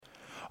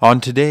On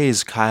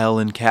today's Kyle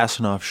and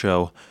Kasanoff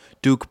show,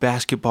 Duke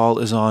basketball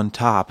is on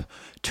top.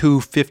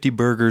 250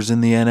 burgers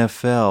in the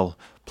NFL.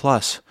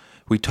 Plus,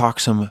 we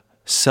talk some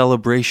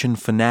celebration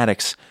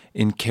fanatics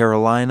in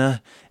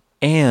Carolina,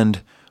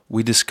 and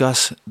we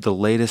discuss the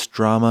latest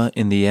drama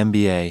in the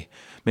NBA.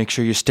 Make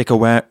sure you stick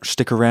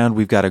around.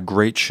 We've got a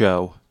great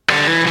show.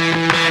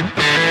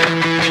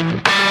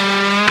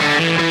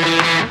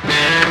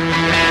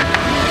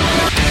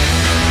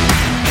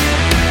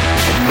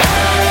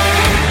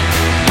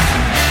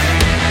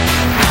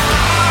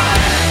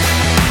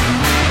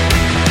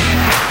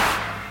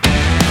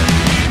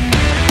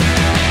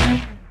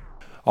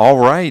 All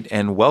right,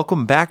 and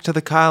welcome back to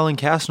the Kyle and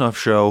Kasanoff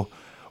show.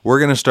 We're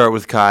going to start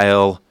with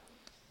Kyle.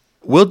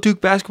 Will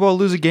Duke basketball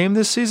lose a game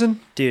this season?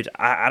 Dude,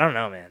 I don't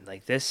know, man.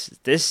 Like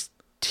this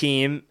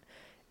team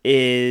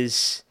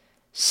is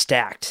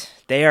stacked.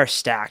 They are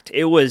stacked.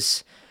 It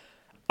was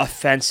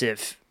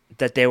offensive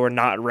that they were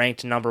not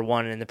ranked number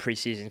one in the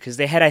preseason because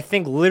they had, I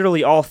think,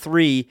 literally all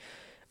three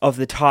of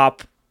the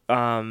top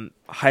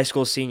high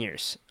school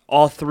seniors.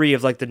 All three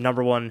of like the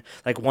number one,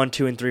 like 1,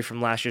 2, and 3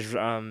 from last year's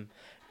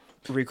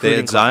recruiting They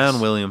had class. Zion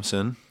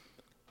Williamson,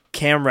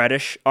 Cam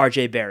Reddish,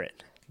 R.J.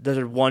 Barrett. Those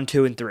are 1,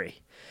 2, and 3.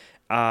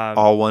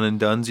 all one and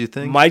dones, you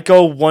think? Might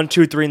go 1,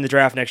 2, 3 in the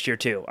draft next year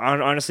too.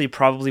 Honestly,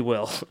 probably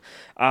will.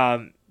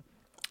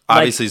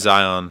 Obviously,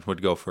 Zion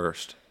would go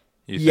first.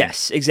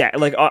 Yes,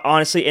 exactly. Like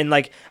honestly, and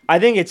like I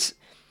think it's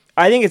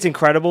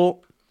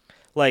incredible.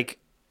 Like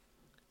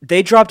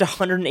they dropped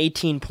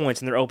 118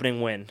 points in their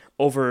opening win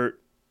over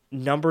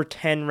number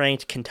 10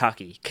 ranked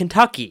Kentucky.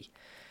 Kentucky,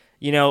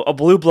 a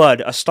blue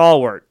blood, a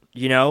stalwart.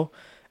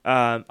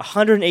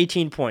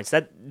 118 points.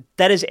 That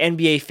is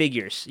NBA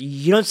figures.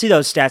 You don't see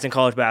those stats in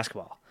college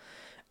basketball.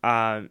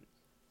 And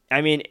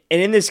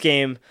in this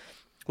game,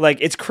 like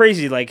it's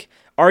crazy. Like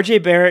R.J.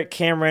 Barrett,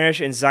 Cam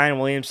Reddish, and Zion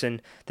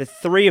Williamson, the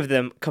three of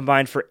them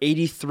combined for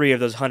 83 of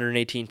those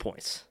 118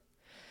 points.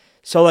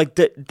 So like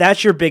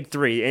that's your big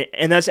three,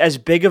 and that's as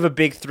big of a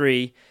big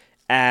three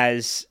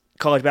as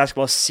college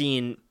basketball's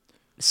seen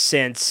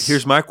since.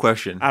 Here's my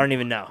question. I don't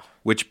even know.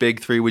 Which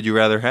big three would you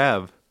rather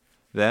have?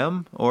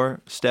 Them or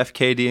Steph,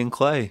 KD, and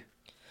Clay?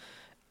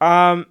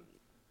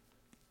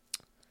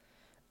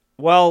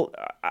 Well,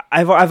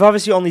 I've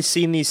obviously only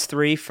seen these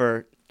three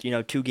for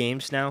 2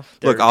 games now.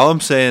 Look, all I'm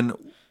saying,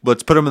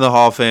 let's put them in the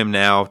Hall of Fame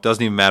now.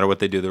 Doesn't even matter what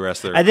they do the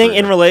rest of their I think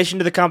career. in relation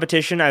to the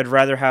competition, I'd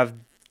rather have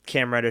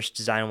Cam Reddish,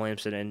 Zion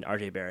Williamson, and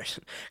R.J. Barrett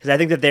because I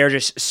think that they're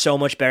just so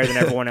much better than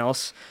everyone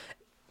else.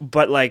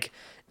 But like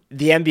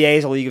the NBA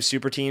is a league of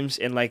super teams,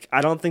 and like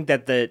I don't think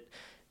that the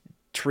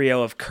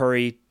trio of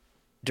Curry,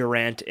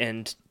 Durant,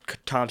 and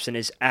Thompson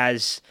is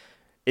as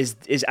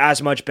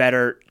much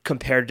better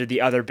compared to the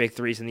other big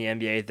threes in the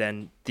NBA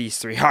than these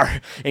three are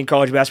in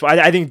college basketball.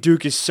 I think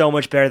Duke is so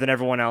much better than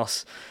everyone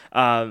else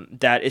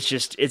that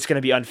it's going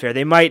to be unfair.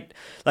 They might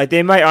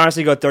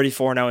honestly go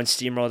 34-0 and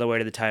steamroll their way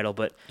to the title,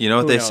 but you know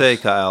what who they knows? say,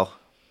 Kyle?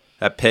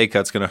 That pay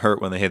cut's going to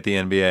hurt when they hit the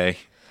NBA.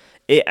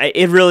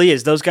 It really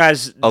is. Those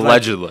guys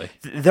Allegedly.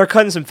 they're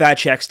cutting some fat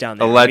checks down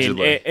there.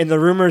 Allegedly. And the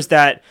rumors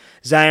that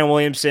Zion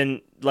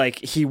Williamson, like,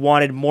 he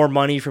wanted more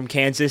money from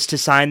Kansas to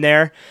sign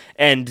there,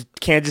 and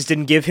Kansas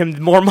didn't give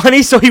him more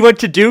money, so he went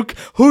to Duke.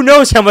 Who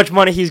knows how much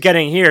money he's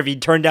getting here if he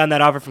turned down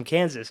that offer from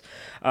Kansas?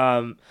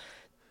 I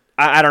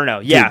don't know.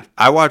 Yeah. Dude,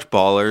 I watch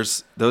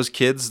Ballers. Those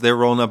kids, they're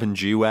rolling up in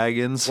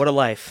G-Wagons. What a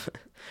life.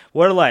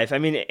 What a life. I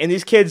mean, and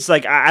these kids,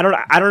 like, I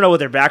don't know what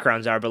their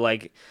backgrounds are, but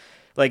like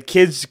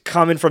kids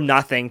coming from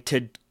nothing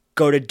to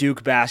go to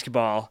Duke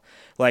basketball,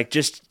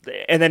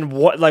 and then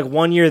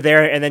 1 year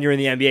there, and then you're in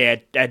the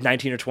NBA at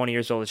 19 or 20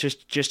 years old. It's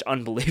just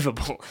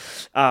unbelievable.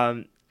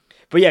 But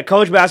yeah,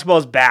 college basketball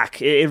is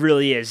back. It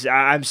really is.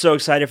 I'm so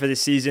excited for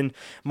this season.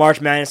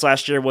 March Madness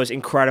last year was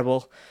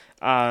incredible.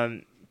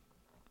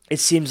 It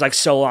seems like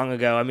so long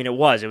ago. I mean, it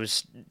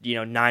was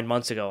 9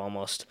 months ago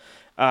almost.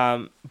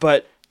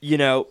 But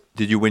Did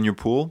you win your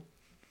pool?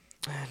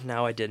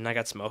 no, I didn't. I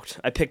got smoked.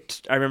 I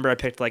remember I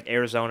picked like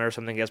Arizona or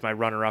something as my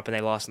runner-up, and they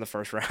lost in the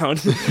first round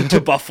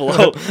to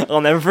Buffalo.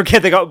 I'll never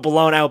forget. They got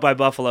blown out by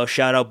Buffalo.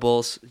 Shout out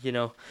Bulls.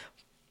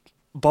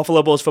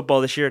 Buffalo Bulls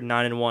football this year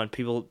 9-1.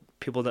 People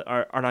that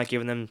are not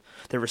giving them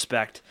their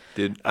respect.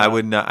 Dude, I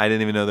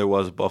didn't even know there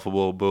was a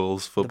Buffalo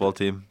Bulls football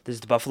team.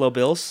 There's the Buffalo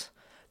Bills,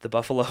 the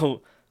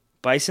Buffalo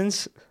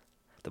Bisons,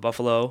 the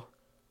Buffalo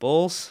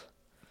Bulls.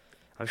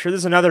 I'm sure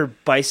there's another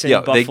Bison,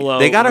 Buffalo.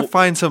 They got to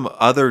find some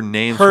other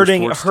names for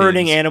sports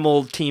herding teams.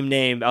 animal team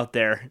name out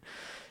there.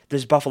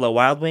 There's Buffalo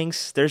Wild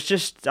Wings. There's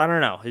just, I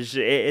don't know.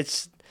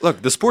 It's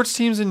Look, the sports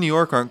teams in New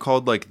York aren't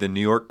called like the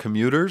New York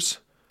Commuters,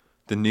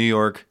 the New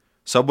York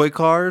subway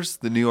cars,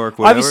 the New York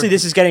whatever. Obviously,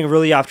 this is getting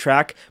really off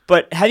track,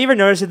 but have you ever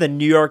noticed that the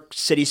New York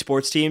City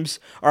sports teams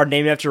are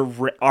named after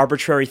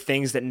arbitrary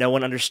things that no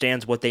one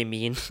understands what they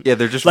mean? Yeah,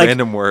 they're just like,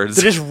 random words.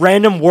 They're just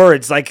random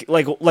words. Like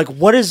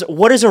what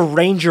is a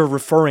Ranger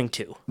referring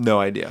to? No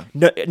idea.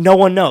 No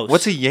one knows.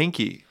 What's a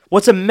Yankee?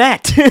 What's a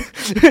Met?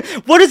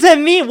 What does that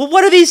mean?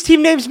 What do these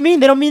team names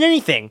mean? They don't mean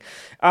anything.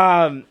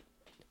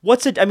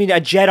 I mean,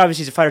 a jet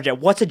obviously is a fighter jet.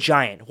 What's a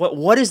giant?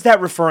 What is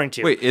that referring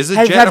to? Wait, is a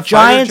have, jet have a fighter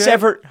giants jet?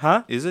 ever?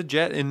 Huh? Is a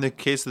jet in the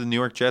case of the New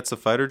York Jets a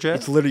fighter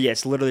jet?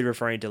 It's literally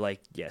referring to like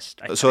yes.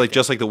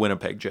 Just like the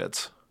Winnipeg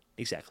Jets.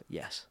 Exactly.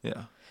 Yes.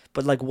 Yeah.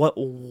 But like,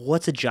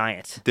 what's a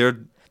giant? They're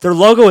Their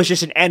logo is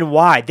just an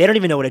NY. They don't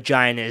even know what a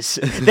giant is.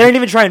 They don't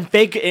even try and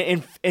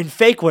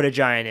fake what a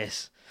giant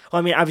is. Well,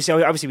 I mean,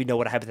 obviously we know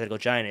what a hypothetical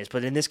giant is,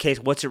 but in this case,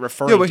 what's it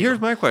referring to? Yeah, but here's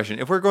my question.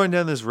 If we're going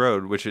down this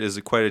road, which is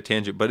quite a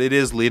tangent, but it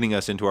is leading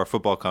us into our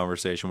football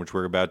conversation, which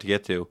we're about to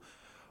get to,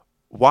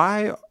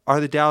 why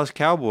are the Dallas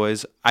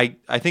Cowboys, I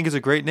think it's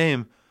a great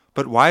name,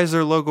 but why is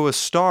their logo a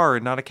star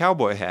and not a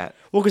cowboy hat?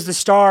 Well, because the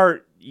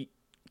star,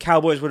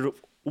 Cowboys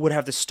would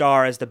have the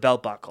star as the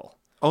belt buckle.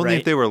 Only right?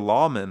 if they were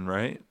lawmen,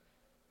 right?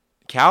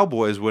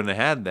 Cowboys wouldn't have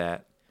had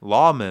that.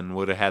 Lawmen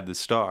would have had the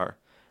star.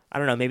 I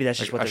don't know. Maybe that's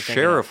just what A they're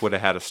sheriff thinking would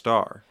have had a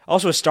star.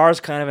 Also, a star is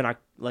kind of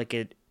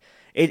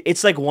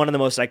it's like one of the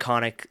most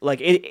iconic. Like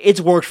it's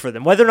worked for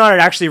them, whether or not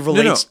it actually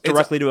relates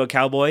directly to a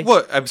cowboy.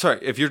 Well, I'm sorry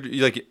if you're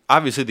like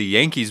obviously the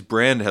Yankees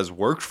brand has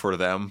worked for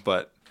them,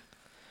 but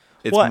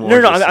it's more.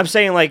 No. I'm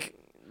saying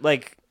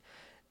like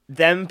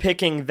them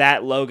picking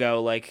that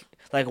logo. Like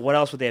what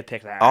else would they have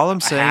picked? All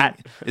I'm saying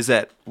is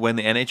that when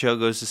the NHL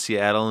goes to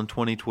Seattle in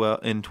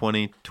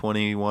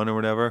 2021 or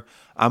whatever,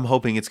 I'm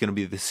hoping it's going to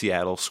be the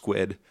Seattle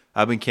Squid.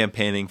 I've been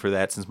campaigning for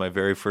that since my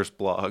very first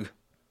blog.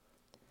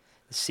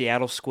 The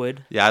Seattle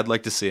Squid? Yeah, I'd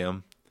like to see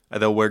them.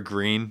 They'll wear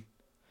green.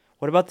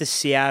 What about the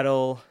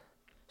Seattle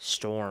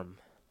Storm?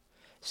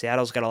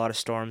 Seattle's got a lot of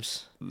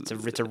storms.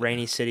 It's a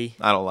rainy city.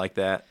 I don't like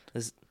that.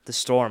 The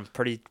Storm,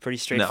 pretty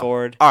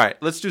straightforward. No. All right,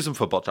 let's do some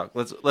football talk.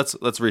 Let's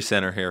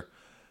recenter here.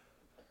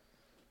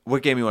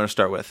 What game you want to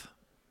start with?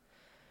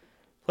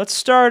 Let's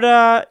start.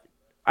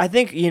 I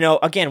think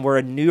again we're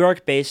a New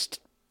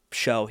York-based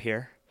show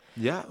here.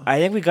 Yeah. I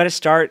think we got to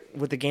start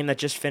with the game that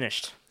just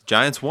finished.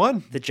 Giants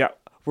won.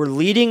 We're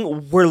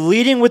leading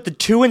with the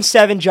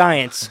 2-7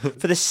 Giants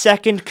for the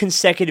second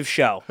consecutive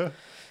show.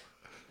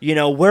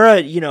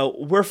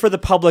 We're for the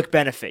public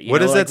benefit. What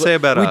does that say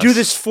about us? We do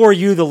this for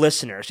you, the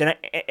listeners, and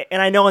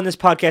I know on this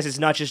podcast it's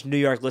not just New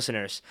York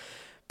listeners,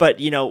 but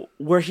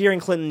we're here in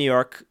Clinton, New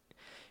York.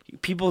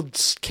 People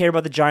care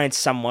about the Giants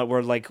somewhat.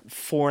 We're like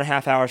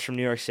 4.5 hours from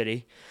New York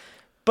City,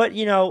 but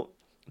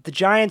the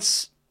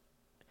Giants.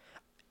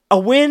 A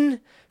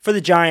win for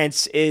the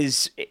Giants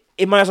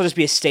it might as well just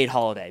be a state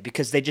holiday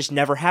because they just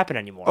never happen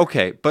anymore.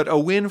 Okay, but a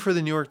win for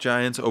the New York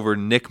Giants over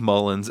Nick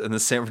Mullins and the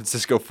San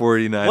Francisco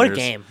 49ers. What a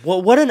game.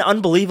 What an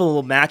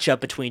unbelievable matchup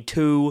between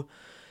two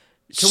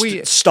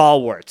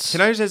stalwarts.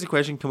 Can I just ask a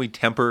question? Can we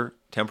temper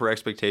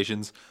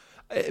expectations?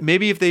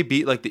 Maybe if they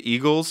beat like the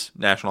Eagles,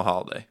 national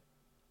holiday,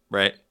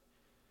 right?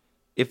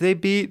 If they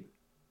beat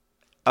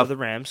the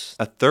Rams,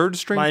 a third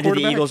string quarterback?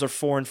 The Eagles are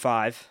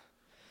 4-5.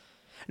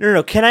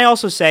 No. Can I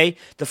also say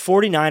the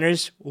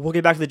 49ers, we'll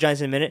get back to the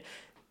Giants in a minute,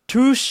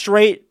 2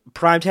 straight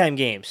primetime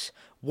games,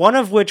 one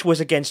of which was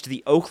against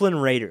the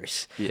Oakland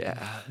Raiders.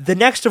 Yeah. The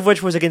next of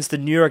which was against the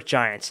New York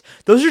Giants.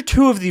 Those are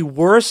 2 of the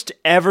worst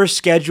ever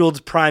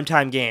scheduled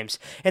primetime games,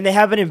 and they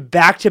happen in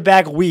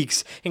back-to-back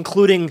weeks,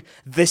 including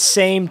the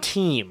same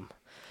team.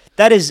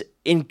 That is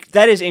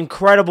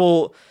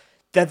incredible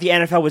that the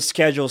NFL would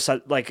schedule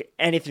like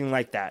anything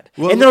like that.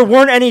 Well, and there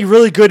weren't any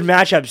really good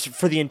matchups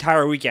for the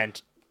entire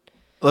weekend.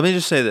 Let me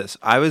just say this.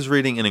 I was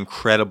reading an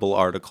incredible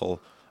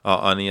article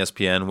on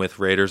ESPN with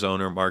Raiders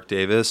owner Mark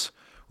Davis,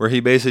 where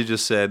he basically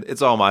just said,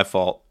 it's all my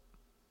fault.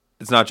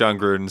 It's not John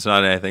Gruden. It's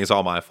not anything. It's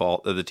all my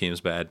fault that the team's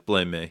bad.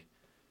 Blame me.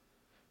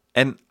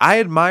 And I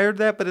admired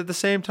that, but at the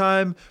same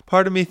time,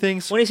 part of me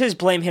thinks... When he says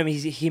blame him,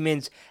 he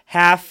means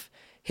half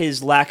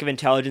his lack of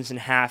intelligence and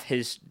half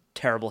his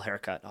terrible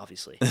haircut,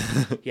 obviously.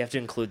 You have to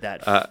include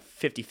that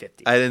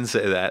 50-50. I didn't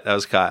say that. That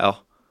was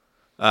Kyle.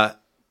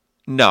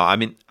 No, I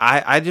mean,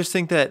 I just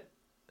think that...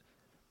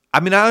 I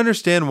mean, I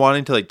understand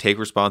wanting to like take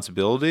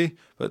responsibility,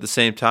 but at the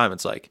same time,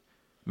 it's like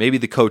maybe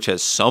the coach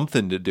has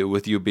something to do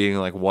with you being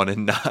like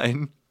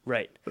 1-9.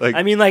 Right.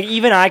 I mean, like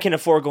even I can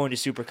afford going to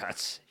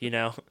Supercuts,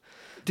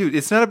 Dude,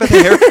 it's not about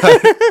the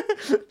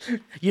haircut.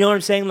 You know what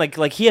I'm saying?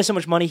 Like he has so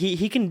much money,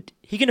 he can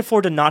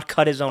afford to not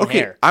cut his own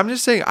hair. I'm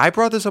just saying. I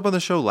brought this up on the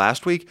show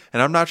last week,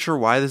 and I'm not sure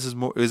why this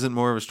isn't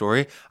more of a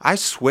story. I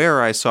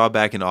swear I saw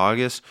back in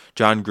August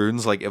John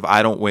Gruden's like, if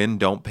I don't win,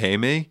 don't pay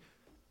me.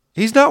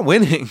 He's not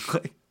winning.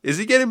 Like. Is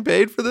he getting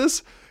paid for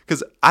this?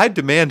 Because I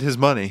demand his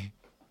money.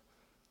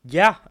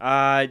 Yeah,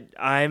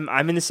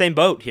 I'm in the same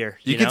boat here.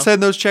 You can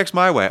send those checks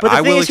my way. But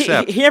I will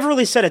accept. He never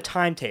really set a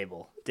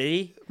timetable, did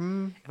he?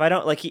 If I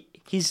don't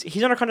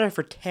he's under contract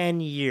for 10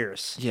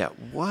 years. Yeah,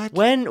 what?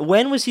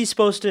 When was he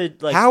supposed to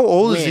like? How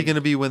old is he going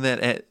to be when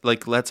that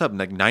lets up?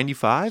 Like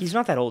 95? He's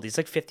not that old. He's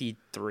like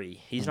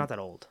 53. He's not that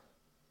old.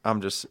 I'm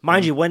just...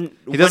 Mind you, when...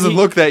 He doesn't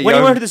look that young. When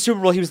he went to the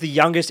Super Bowl, he was the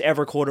youngest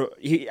ever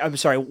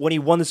when he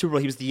won the Super Bowl,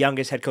 he was the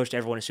youngest head coach to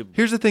ever win a Super Bowl.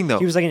 Here's the thing, though.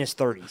 He was like in his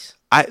 30s.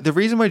 The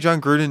reason why John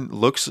Gruden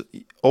looks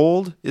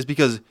old is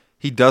because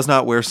he does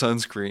not wear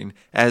sunscreen,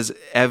 as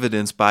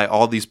evidenced by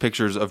all these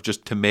pictures of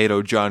just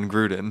tomato John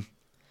Gruden.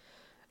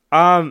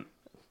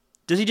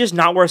 Does he just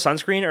not wear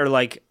sunscreen, or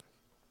like...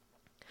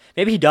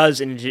 Maybe he does,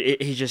 and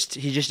he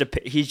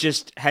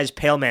just has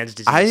pale man's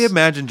disease. I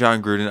imagine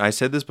John Gruden. I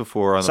said this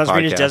before on the Sunscreen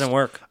podcast. just doesn't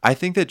work. I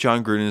think that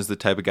John Gruden is the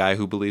type of guy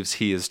who believes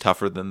he is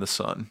tougher than the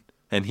sun,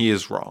 and he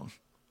is wrong.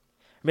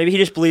 Maybe he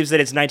just believes that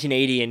it's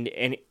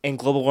 1980 and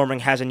global warming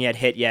hasn't yet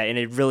hit yet, and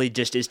it really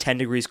just is 10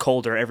 degrees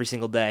colder every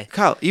single day.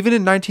 Kyle, even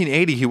in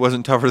 1980, he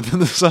wasn't tougher than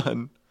the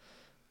sun.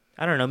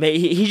 I don't know.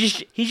 Maybe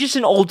he's just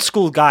an old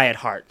school guy at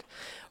heart.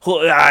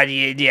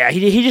 He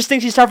just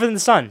thinks he's tougher than the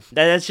sun.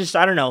 That's just,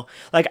 I don't know.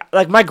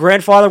 Like my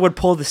grandfather would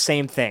pull the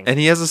same thing. And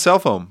he has a cell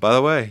phone, by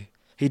the way.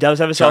 He does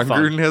have a cell phone. John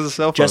Gruden has a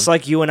cell phone, just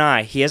like you and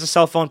I. He has a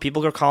cell phone.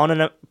 People are calling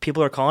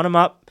him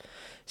up,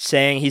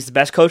 saying he's the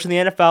best coach in the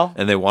NFL,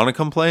 and they want to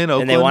come play in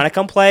Oakland. And they want to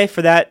come play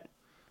for that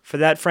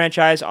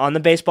franchise on the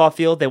baseball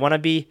field. They want to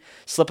be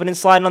slipping and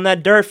sliding on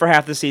that dirt for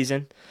half the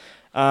season.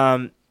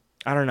 I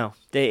don't know.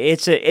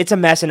 It's a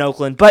mess in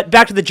Oakland. But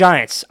back to the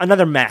Giants,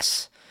 another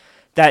mess.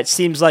 That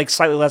seems like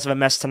slightly less of a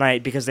mess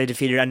tonight because they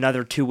defeated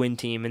another 2-win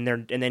team, and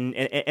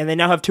they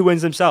now have 2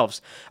 wins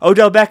themselves.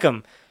 Odell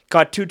Beckham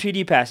got 2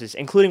 TD passes,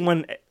 including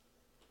one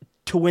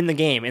to win the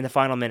game in the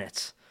final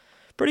minutes.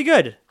 Pretty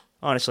good,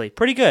 honestly.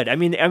 Pretty good. I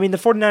mean the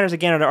 49ers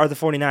again are the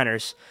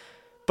 49ers,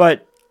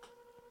 but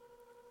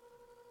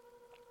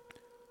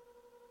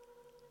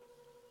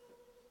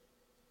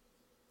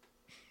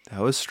that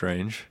was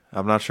strange.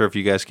 I'm not sure if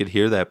you guys could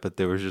hear that, but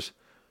there was just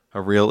a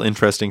real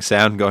interesting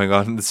sound going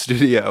on in the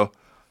studio.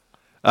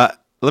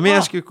 Let me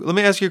ask you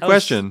a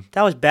question.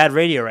 That was bad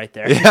radio right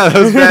there. Yeah, that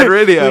was bad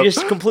radio. We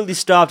just completely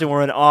stopped and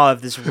we're in awe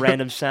of this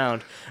random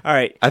sound. All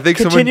right. I think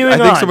someone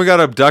got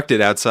abducted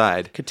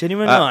outside.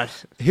 Continuing on.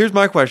 Here's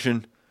my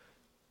question.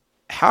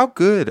 How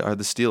good are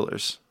the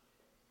Steelers?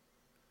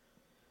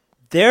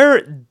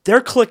 They're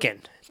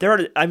clicking.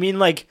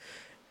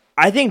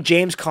 I think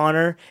James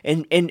Conner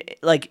and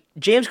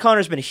James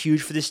Conner's been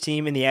huge for this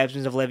team in the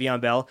absence of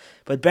Le'Veon Bell,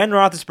 but Ben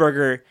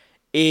Roethlisberger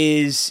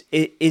is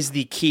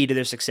the key to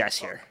their success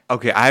here.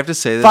 Okay, I have to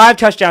say this. 5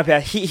 touchdown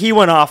pass. He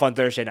went off on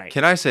Thursday night.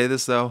 Can I say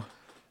this though?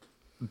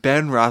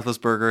 Ben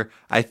Roethlisberger,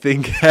 I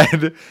think,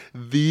 had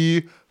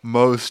the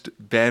most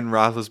Ben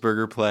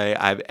Roethlisberger play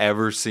I've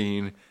ever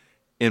seen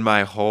in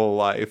my whole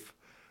life.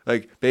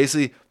 Like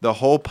basically, the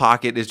whole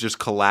pocket is just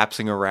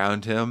collapsing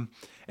around him.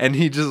 And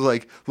he just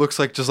looks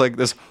like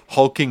this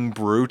hulking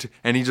brute,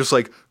 and he just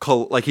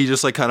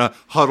kind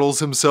of huddles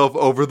himself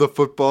over the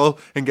football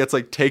and gets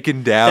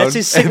taken down. That's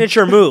his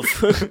signature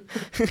move.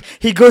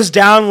 He goes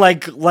down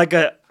like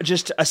a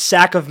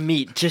sack of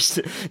meat,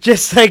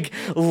 just like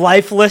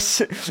lifeless.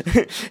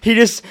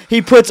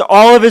 He puts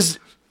all of his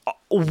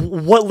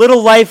what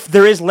little life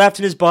there is left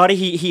in his body,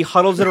 he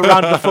huddles it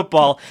around the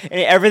football,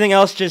 and everything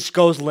else just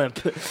goes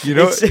limp. You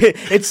know,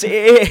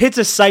 it's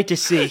a sight to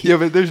see. Yeah,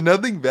 but there's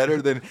nothing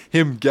better than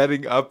him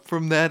getting up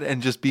from that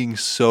and just being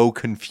so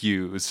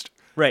confused.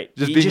 Right.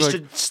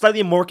 Just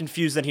slightly more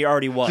confused than he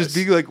already was. Just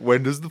being like,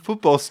 when does the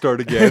football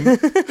start again?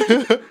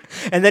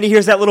 And then he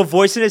hears that little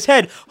voice in his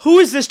head. Who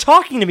is this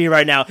talking to me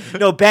right now?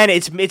 No, Ben,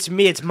 it's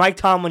me. It's Mike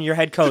Tomlin, your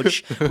head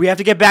coach. We have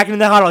to get back into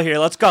the huddle here.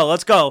 Let's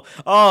go.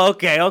 Oh,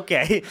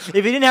 okay. If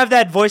he didn't have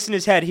that voice in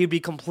his head, he'd be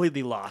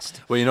completely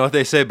lost. Well, you know what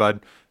they say, bud?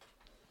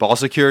 Ball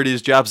security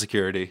is job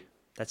security.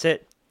 That's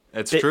it.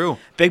 That's true.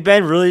 Big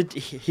Ben really,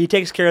 he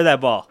takes care of that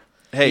ball.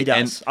 Hey, he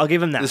does. I'll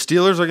give him that. The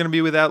Steelers are going to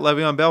be without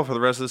Le'Veon Bell for the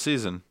rest of the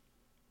season.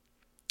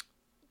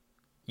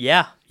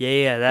 Yeah.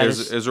 That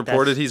is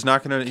reported he's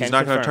not going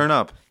to turn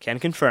up. Can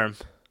confirm.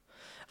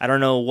 I don't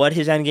know what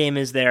his end game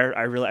is there.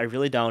 I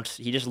really don't.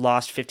 He just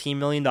lost $15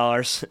 million.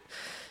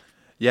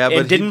 Yeah,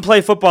 but didn't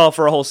play football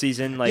for a whole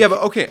season. Yeah, but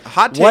okay.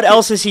 Hot take. What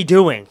else is he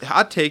doing?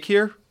 Hot take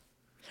here.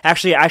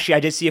 Actually,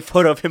 I did see a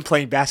photo of him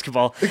playing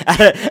basketball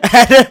at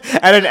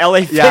an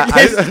LA Fitness.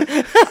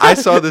 Yeah, I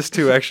saw this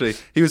too. Actually,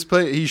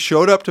 he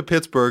showed up to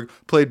Pittsburgh,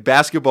 played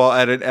basketball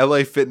at an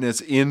LA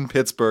Fitness in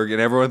Pittsburgh, and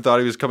everyone thought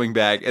he was coming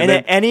back. And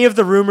then, any of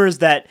the rumors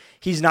that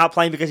he's not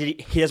playing because he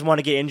doesn't want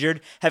to get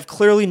injured have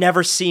clearly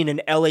never seen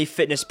an LA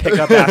Fitness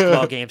pickup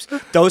basketball games.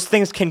 Those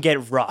things can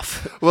get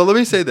rough. Well, let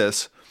me say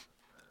this.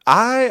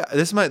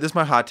 This is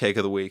my hot take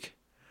of the week,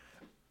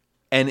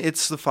 and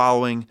it's the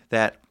following: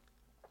 that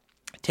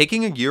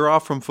taking a year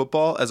off from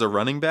football as a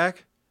running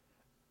back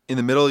in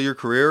the middle of your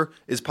career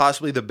is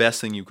possibly the best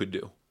thing you could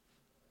do.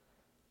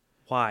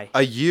 Why?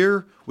 A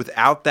year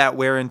without that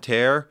wear and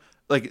tear.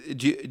 Like,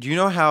 do you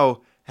know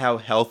how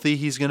healthy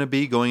he's going to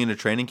be going into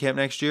training camp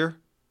next year?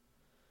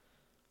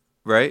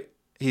 Right?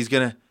 He's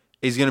gonna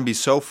be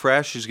so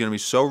fresh. He's gonna be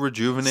so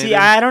rejuvenated. See,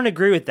 I don't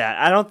agree with that.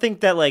 I don't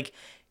think that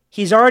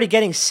he's already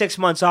getting 6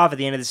 months off at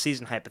the end of the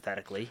season,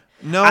 hypothetically.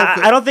 No,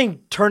 I don't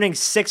think turning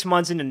 6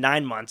 months into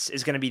 9 months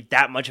is going to be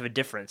that much of a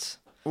difference.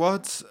 Well,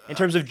 in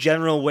terms of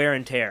general wear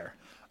and tear.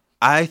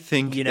 I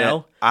think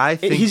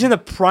he's in the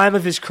prime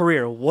of his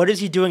career. What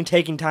is he doing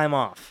taking time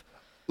off?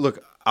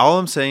 Look, all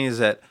I'm saying is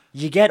that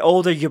you get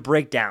older, you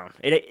break down.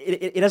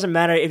 It doesn't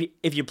matter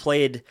if you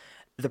played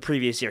the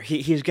previous year.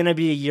 He's going to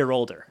be a year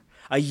older,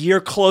 a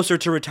year closer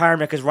to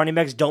retirement because running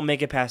backs don't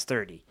make it past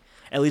 30,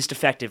 at least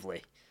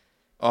effectively.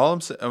 All I'm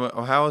saying,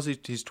 how is he?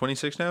 He's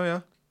 26 now, yeah.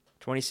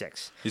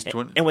 26. He's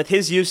 20. And with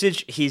his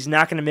usage, he's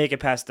not going to make it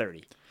past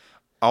 30.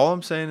 All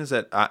I'm saying is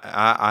that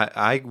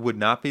I would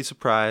not be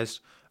surprised.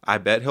 I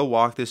bet he'll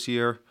walk this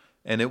year,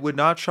 and it would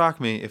not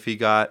shock me if he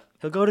got.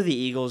 He'll go to the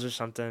Eagles or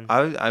something.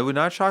 I would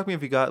not shock me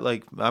if he got,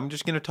 like, I'm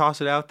just going to toss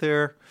it out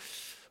there,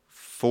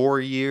 4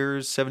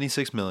 years,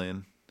 $76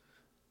 million.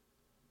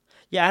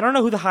 Yeah, I don't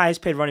know who the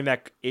highest paid running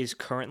back is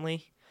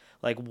currently.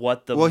 Like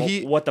what the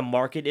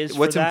market is.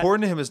 What's for that.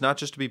 important to him is not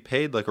just to be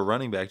paid like a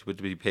running back, but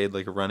to be paid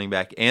like a running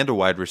back and a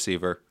wide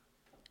receiver.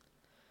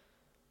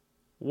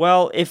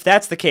 Well, if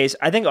that's the case,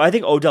 I think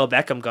Odell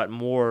Beckham got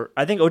more.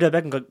 I think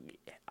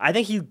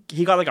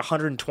he got like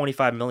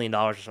 $125 million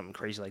or something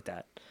crazy like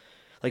that.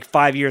 Like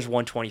 5 years,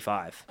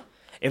 125.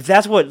 If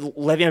that's what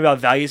Le'Veon Bell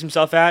values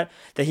himself at,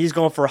 then he's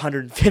going for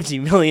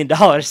 $150 million.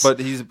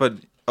 But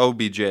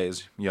OBJ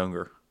is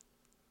younger.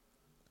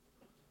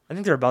 I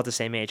think they're about the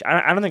same age.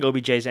 I don't think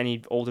OBJ is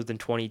any older than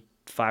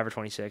 25 or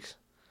 26.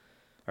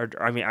 Or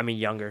I mean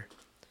younger.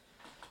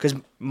 Because,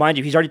 mind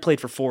you, he's already played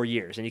for 4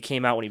 years, and he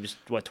came out when he was,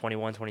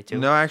 21, 22?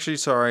 No, actually,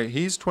 sorry.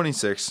 He's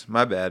 26.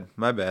 My bad.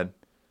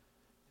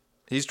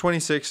 He's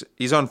 26.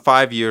 He's on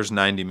 5 years,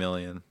 $90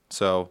 million.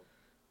 So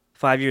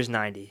 5 years,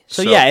 90.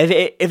 So yeah,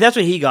 if that's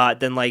what he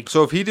got, then like.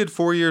 So if he did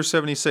 4 years,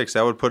 76,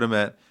 that would put him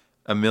at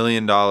 $1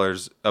 million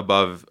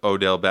above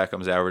Odell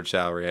Beckham's average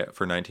salary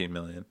for $19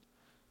 million.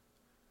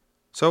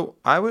 So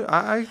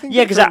I think.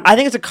 Yeah, because I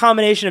think it's a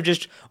combination of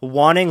just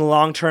wanting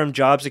long-term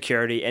job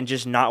security and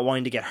just not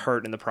wanting to get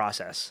hurt in the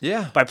process.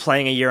 Yeah. By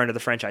playing a year under the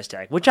franchise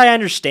tag, which I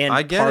understand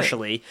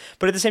partially, it.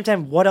 But at the same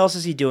time, what else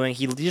is he doing?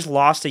 He just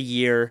lost a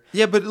year.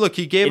 Yeah, but look,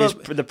 he gave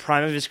up the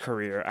prime of his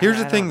career. Here's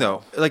the thing,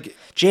 though, like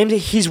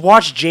he's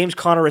watched James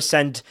Conner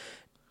ascend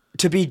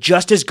to be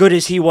just as good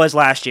as he was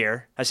last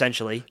year,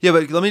 essentially. Yeah,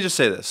 but let me just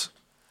say this: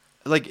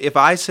 like, if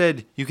I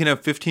said you can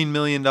have $15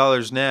 million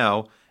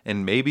now.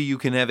 And maybe you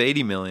can have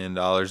 $80 million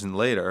in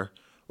later.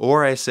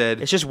 Or I said...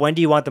 It's just when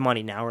do you want the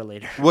money, now or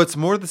later? Well, it's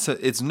more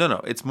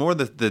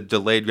the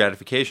delayed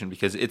gratification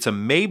because it's a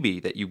maybe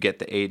that you get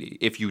the 80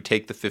 if you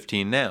take the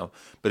 15 now.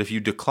 But if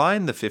you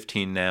decline the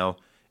 15 now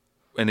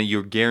and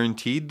you're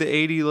guaranteed the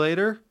 80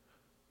 later,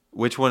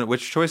 which choice are you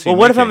making? Well,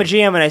 what if I'm a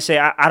GM and I say,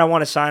 I don't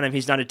want to sign him,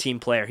 he's not a team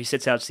player, he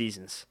sits out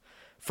seasons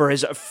for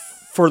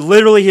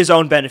literally his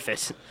own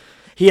benefit.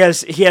 He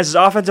has his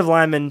offensive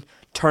lineman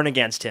turn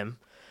against him.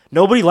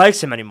 Nobody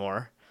likes him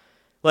anymore.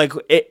 Like,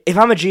 if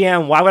I'm a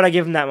GM, why would I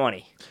give him that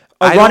money?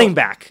 The running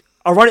back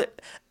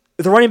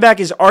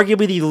is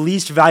arguably the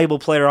least valuable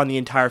player on the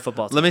entire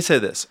football team. Let me say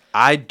this.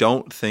 I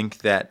don't think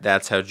that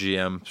that's how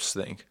GMs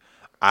think.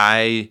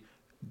 I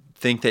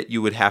think that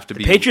you would have to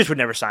be... The Patriots would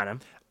never sign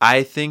him.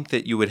 I think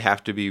that you would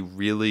have to be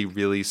really,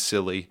 really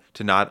silly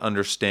to not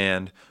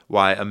understand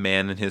why a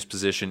man in his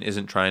position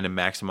isn't trying to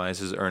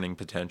maximize his earning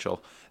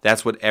potential.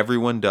 That's what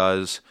everyone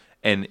does,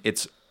 and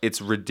it's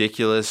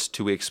ridiculous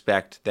to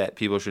expect that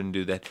people shouldn't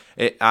do that.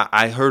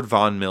 I heard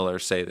Von Miller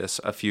say this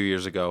a few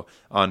years ago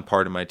on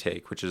Part of My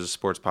Take, which is a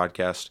sports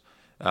podcast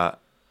by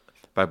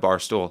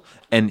Barstool.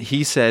 And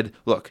he said,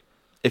 look,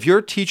 if you're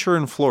a teacher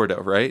in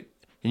Florida, right,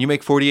 and you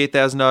make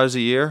 $48,000 a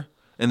year,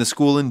 and the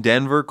school in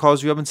Denver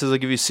calls you up and says, I'll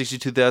give you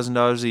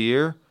 $62,000 a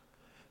year,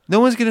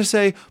 no one's going to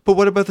say, but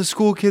what about the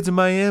school kids in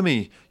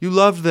Miami? You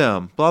loved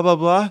them, blah, blah,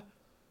 blah.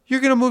 You're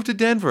going to move to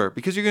Denver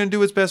because you're going to do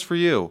what's best for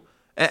you.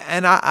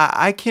 And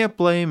I can't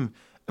blame.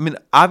 I mean,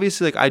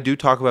 obviously, like I do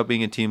talk about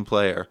being a team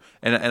player,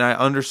 and I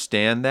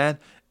understand that,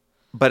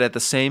 but at the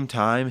same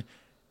time,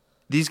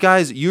 these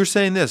guys. You're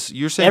saying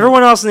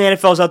everyone else in the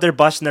NFL is out there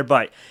busting their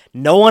butt.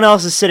 No one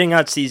else is sitting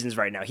out seasons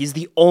right now. He's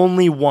the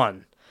only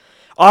one.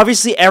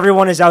 Obviously,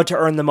 everyone is out to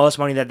earn the most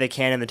money that they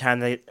can in the time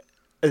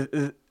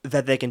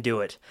that they can do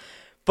it.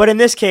 But in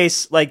this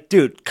case, like,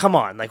 dude, come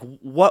on, like,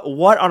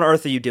 what on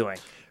earth are you doing?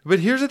 But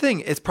here's the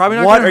thing: it's probably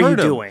not going to hurt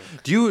him. What are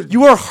you doing?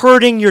 You are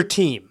hurting your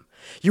team.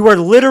 You are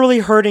literally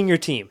hurting your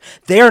team.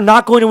 They are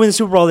not going to win the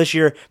Super Bowl this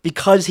year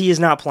because he is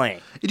not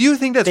playing. Do you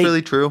think that's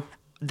really true?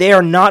 They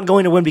are not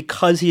going to win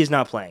because he is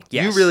not playing.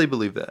 Yes. You really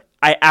believe that?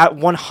 I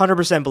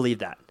 100% believe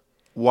that.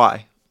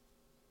 Why?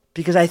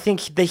 Because I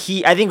think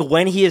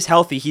when he is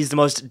healthy, he's the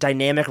most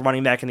dynamic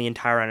running back in the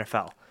entire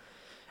NFL.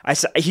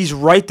 He's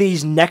right there.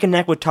 He's neck and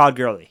neck with Todd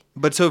Gurley.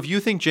 But so if you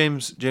think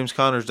James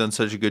Conner's done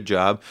such a good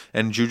job,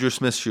 and Juju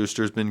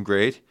Smith-Schuster's been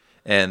great,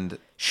 and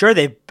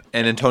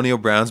Antonio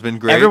Brown's been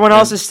great, everyone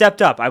else has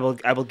stepped up. I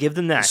will give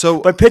them that.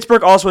 But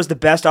Pittsburgh also has the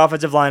best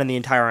offensive line in the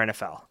entire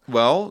NFL.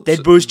 Well,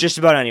 they'd boost just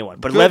about anyone.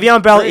 But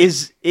Le'Veon Bell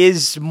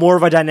is more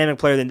of a dynamic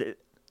player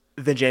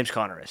than James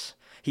Conner is.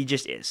 He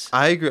just is.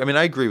 I agree. I mean,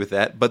 I agree with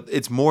that, but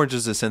it's more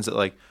just a sense that,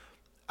 like,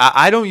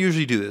 I don't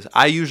usually do this.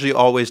 I usually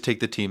always take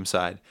the team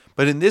side.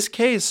 But in this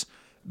case,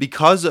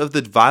 because of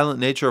the violent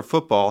nature of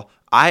football,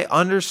 I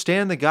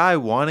understand the guy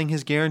wanting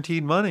his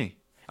guaranteed money.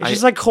 It's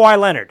just like Kawhi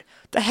Leonard.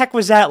 The heck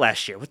was that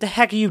last year? What the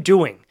heck are you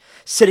doing?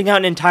 Sitting out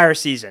an entire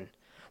season.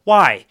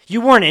 Why?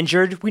 You weren't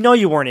injured. We know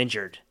you weren't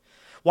injured.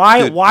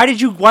 Why? Dude, why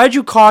did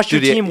you cost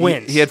your team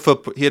wins? He had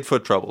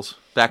foot troubles.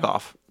 Back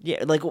off.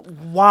 Yeah, like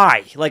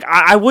why? Like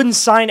I wouldn't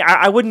sign.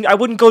 I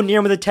wouldn't go near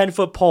him with a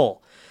 10-foot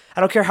pole. I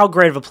don't care how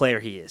great of a player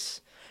he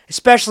is.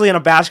 Especially on a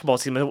basketball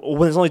team when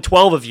there's only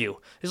 12 of you.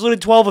 There's only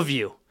 12 of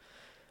you.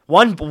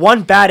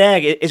 One bad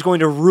egg is going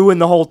to ruin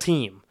the whole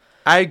team.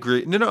 I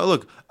agree. No,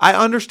 look, I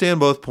understand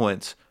both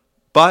points.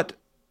 But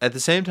at the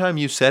same time,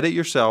 you said it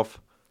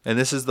yourself, and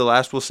this is the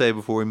last we'll say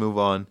before we move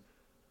on.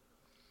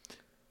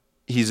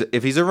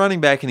 If he's a running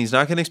back and he's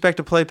not going to expect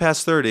to play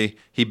past 30,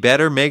 he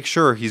better make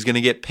sure he's going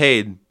to get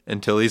paid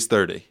until he's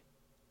 30.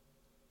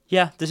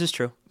 Yeah, this is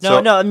true. No,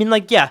 I mean,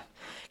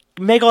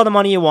 make all the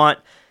money you want.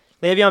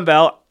 Le'Veon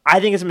Bell, I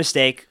think it's a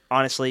mistake,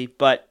 honestly,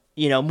 but,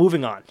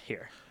 moving on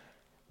here.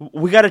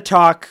 We got to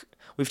talk.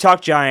 We've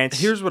talked Giants.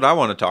 Here's what I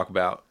want to talk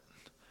about.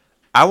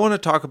 I want to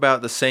talk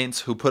about the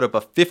Saints who put up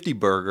a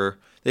 50-burger.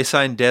 They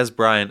signed Dez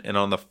Bryant, and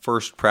on the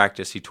first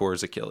practice, he tore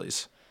his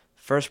Achilles.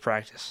 First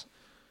practice.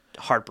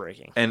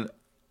 Heartbreaking. And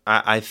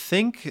I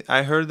think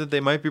I heard that they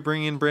might be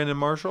bringing in Brandon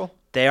Marshall.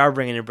 They are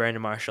bringing in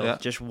Brandon Marshall. Yeah.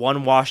 Just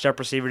one washed-up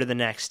receiver to the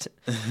next.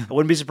 I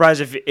wouldn't be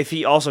surprised if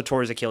he also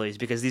tore his Achilles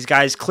because these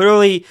guys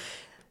clearly...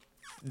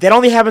 That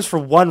only happens for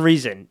one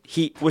reason.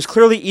 He was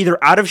clearly either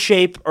out of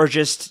shape or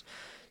just...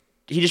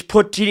 He just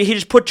put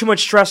too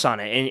much stress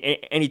on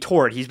it, and he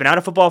tore it. He's been out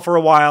of football for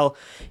a while.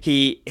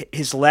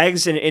 His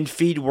legs and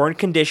feet weren't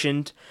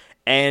conditioned,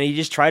 and he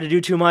just tried to do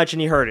too much, and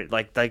he hurt it.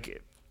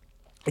 Like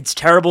it's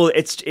terrible.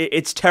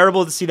 It's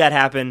terrible to see that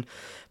happen,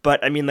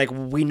 but I mean,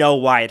 we know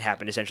why it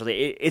happened.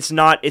 Essentially, it's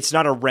not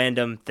a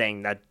random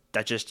thing that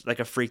just like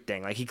a freak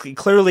thing. Like he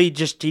clearly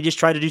just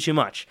tried to do too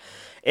much,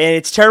 and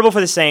it's terrible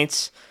for the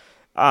Saints.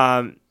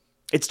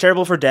 It's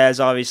terrible for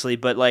Dez, obviously,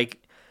 but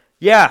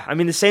yeah, I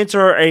mean, the Saints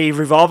are a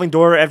revolving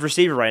door at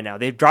receiver right now.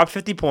 They've dropped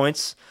 50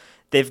 points.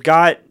 They've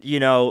got,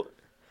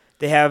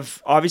 they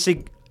have,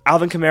 obviously,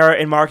 Alvin Kamara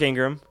and Mark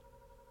Ingram.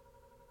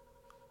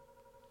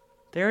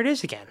 There it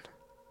is again.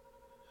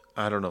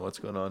 I don't know what's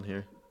going on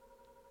here.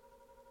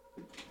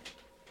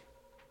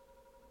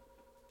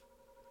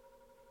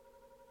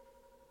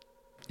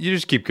 You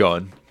just keep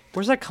going.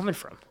 Where's that coming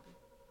from?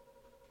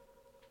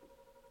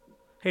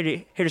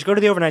 Hey, just go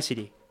to the overnight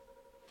CD.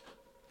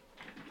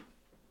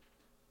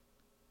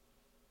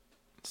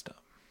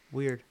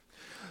 Weird.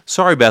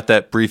 Sorry about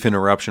that brief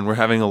interruption. We're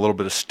having a little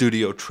bit of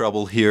studio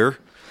trouble here.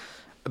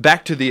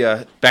 Back to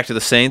the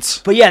Saints.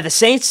 But yeah, the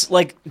Saints,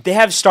 they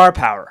have star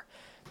power.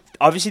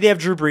 Obviously, they have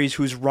Drew Brees,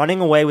 who's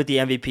running away with the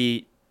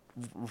MVP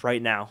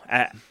right now,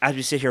 as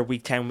we sit here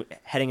week 10,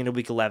 heading into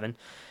week 11.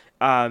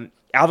 Alvin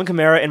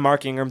Kamara and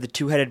Mark Ingram, the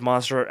two-headed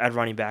monster at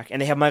running back, and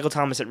they have Michael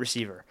Thomas at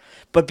receiver.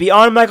 But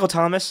beyond Michael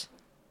Thomas...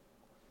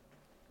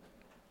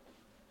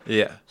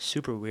 Yeah.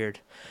 Super weird.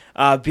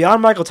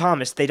 Beyond Michael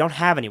Thomas, they don't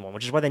have anyone,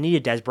 which is why they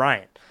needed Dez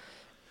Bryant.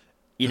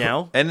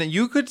 And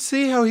you could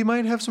see how he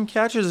might have some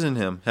catches in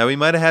him. How he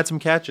might have had some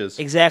catches.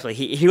 Exactly.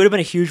 He would have been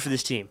huge for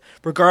this team.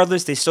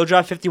 Regardless, they still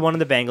dropped 51 on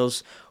the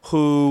Bengals,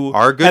 who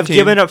are a good have team.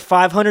 Given up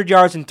 500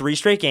 yards in 3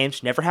 straight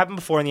games. Never happened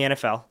before in the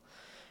NFL.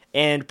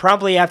 And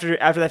promptly after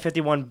that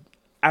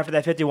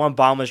 51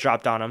 bomb was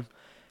dropped on them,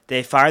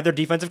 they fired their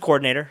defensive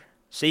coordinator.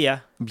 See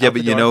ya. Yeah,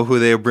 but you know who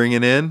they're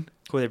bringing in?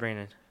 Who are they bringing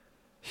in?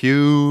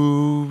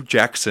 Hugh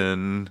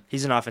Jackson.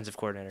 He's an offensive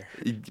coordinator.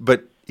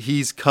 But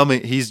he's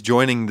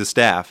joining the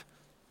staff.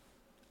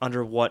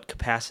 Under what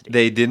capacity?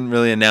 They didn't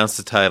really announce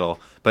the title,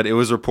 but it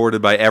was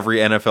reported by every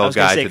NFL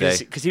guy today.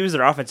 Because he was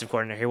their offensive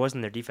coordinator. He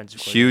wasn't their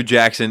defensive coordinator. Hugh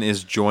Jackson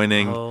is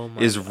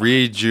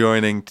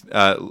rejoining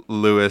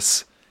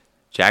Lewis.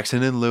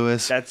 Jackson and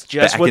Lewis. That's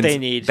just what they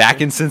need. Back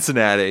in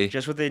Cincinnati.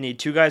 Just what they need.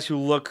 Two guys who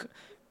look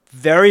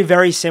very,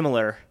 very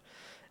similar.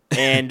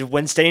 And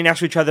when standing next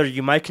to each other,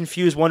 you might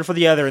confuse one for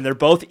the other, and they're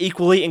both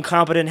equally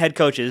incompetent head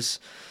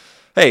coaches.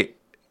 Hey,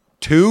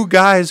 two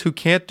guys who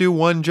can't do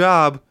one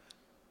job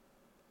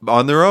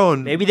on their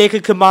own. Maybe they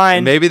could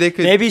combine.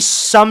 Maybe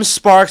some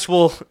sparks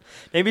will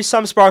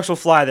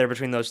fly there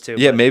between those two.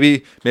 Yeah,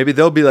 maybe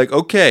they'll be like,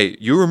 okay,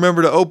 you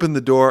remember to open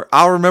the door,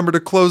 I'll remember to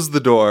close the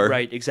door.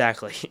 Right,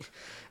 exactly.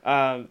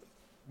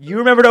 You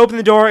remember to open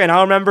the door, and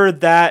I'll remember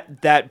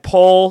that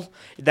pole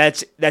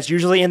that's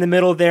usually in the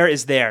middle there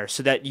is there,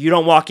 so that you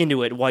don't walk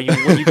into it when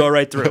you go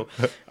right through.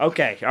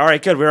 Okay, all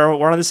right, good.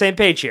 We're on the same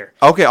page here.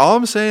 Okay, all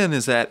I'm saying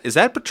is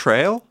that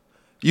betrayal?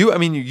 You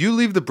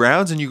leave the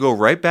Browns and you go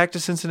right back to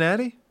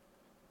Cincinnati?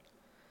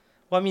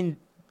 Well, I mean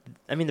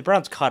the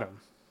Browns cut him.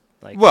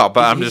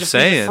 I'm just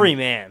saying, he's a free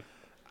man.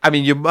 I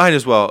mean, you might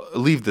as well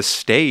leave the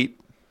state.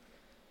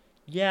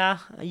 Yeah.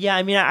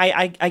 I mean,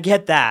 I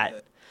get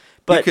that.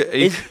 But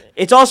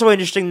it's also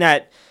interesting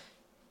that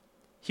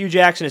Hugh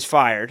Jackson is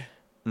fired,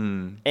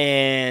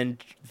 and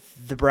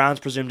the Browns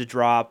presume to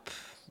drop,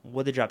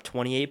 what they drop,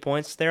 28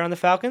 points there on the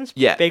Falcons?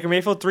 Yeah. Baker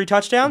Mayfield, 3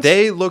 touchdowns?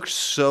 They looked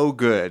so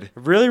good.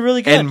 Really,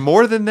 really good. And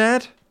more than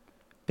that,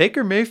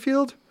 Baker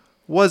Mayfield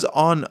was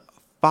on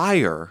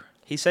fire.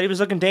 He said he was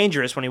looking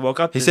dangerous when he woke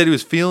up. He said he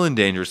was feeling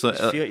dangerous. He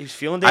was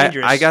feeling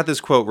dangerous. I got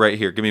this quote right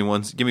here. Give me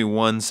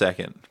 1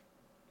 second.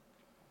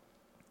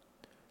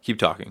 Keep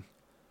talking.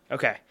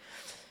 Okay.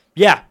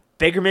 Yeah,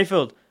 Baker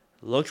Mayfield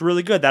looked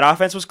really good. That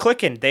offense was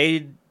clicking.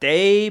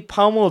 They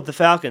pummeled the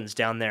Falcons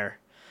down there.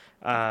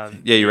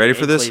 You ready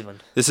for this?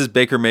 Cleveland. This is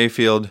Baker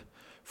Mayfield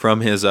from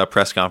his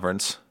press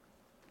conference.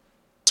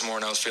 This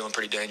morning I was feeling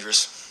pretty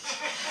dangerous.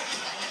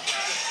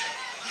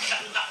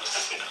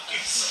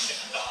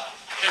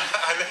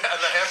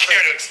 Care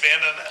to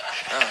expand on that?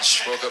 I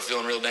just woke up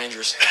feeling real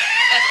dangerous.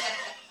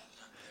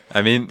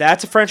 I mean,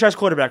 That's a franchise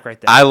quarterback right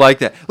there. I like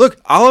that.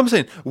 Look, all I'm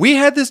saying, we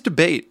had this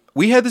debate.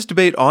 We had this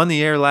debate on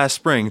the air last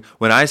spring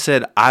when I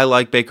said I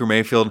like Baker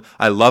Mayfield.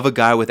 I love a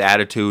guy with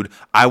attitude.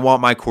 I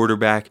want my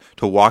quarterback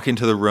to walk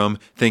into the room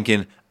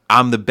thinking,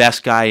 I'm the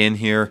best guy in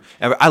here.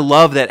 I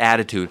love that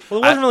attitude.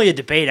 Well, it wasn't really a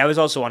debate. I was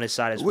also on his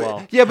side as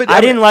well. Yeah, but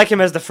I didn't like him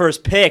as the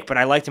first pick, but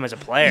I liked him as a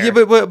player. Yeah,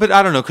 but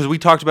I don't know, because we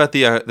talked about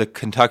the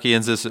Kentucky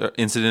incident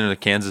or the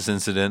Kansas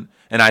incident,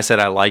 and I said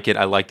I like it.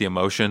 I like the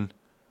emotion.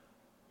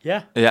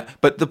 Yeah. Yeah,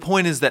 but the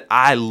point is that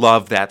I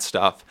love that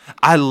stuff.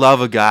 I love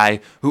a guy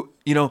who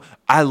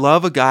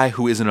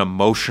is an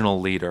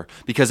emotional leader,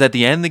 because at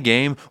the end of the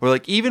game, or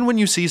like even when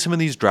you see some of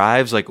these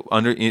drives, like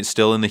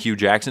still in the Hugh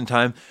Jackson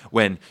time,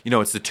 when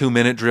it's the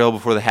 2-minute drill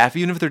before the half,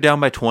 even if they're down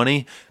by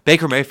 20,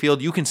 Baker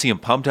Mayfield, you can see him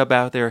pumped up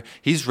out there.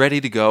 He's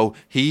ready to go.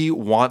 He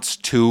wants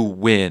to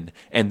win,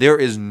 and there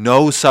is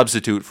no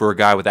substitute for a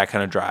guy with that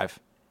kind of drive.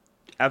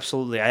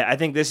 Absolutely. I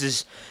think this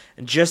is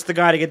just the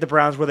guy to get the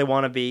Browns where they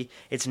want to be.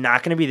 It's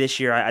not going to be this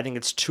year. I think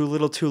it's too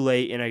little too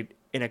late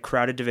in a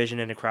crowded division,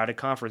 in a crowded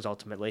conference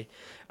ultimately.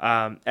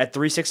 At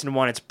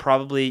 3-6-1, it's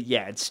probably,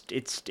 it's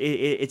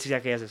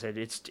exactly as I said.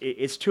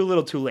 It's too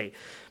little too late.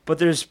 But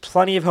there's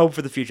plenty of hope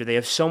for the future. They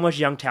have so much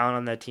young talent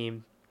on that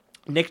team.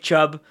 Nick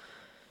Chubb,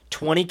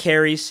 20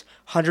 carries,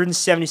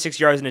 176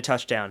 yards and a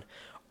touchdown.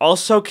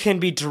 Also can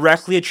be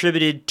directly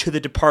attributed to the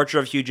departure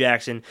of Hugh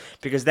Jackson,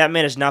 because that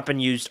man has not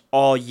been used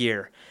all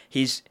year.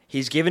 He's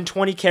given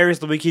 20 carries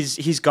the week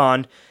he's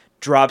gone,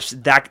 drops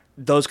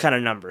those kind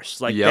of numbers.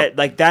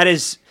 That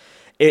is,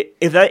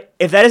 if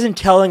that isn't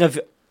telling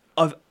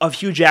of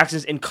Hugh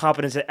Jackson's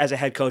incompetence as a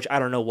head coach, I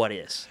don't know what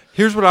is.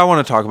 Here's what I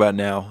want to talk about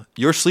now.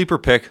 Your sleeper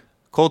pick,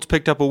 Colts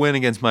picked up a win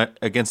against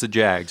the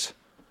Jags.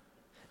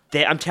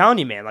 I'm telling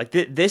you, man,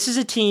 this is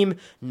a team,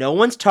 no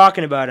one's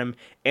talking about him.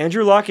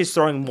 Andrew Luck is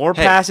throwing more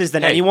passes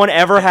than anyone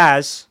ever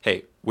has.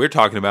 Hey, we're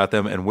talking about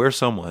them, and we're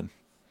someone.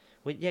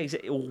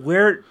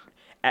 We're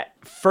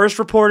first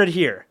reported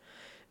here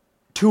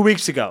 2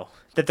 weeks ago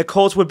that the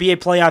Colts would be a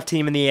playoff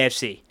team in the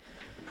AFC.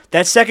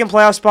 That second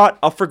playoff spot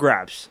up for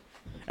grabs.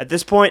 At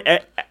this point,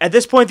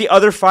 the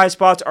other 5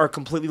 spots are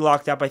completely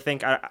locked up. I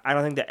think I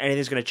don't think that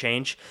anything's going to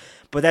change.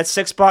 But that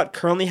 6th spot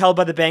currently held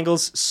by the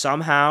Bengals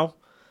somehow.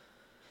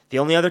 The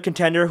only other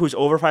contender who's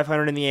over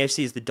 500 in the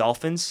AFC is the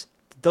Dolphins.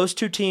 Those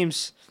two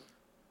teams.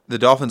 The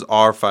Dolphins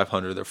are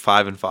 500. They're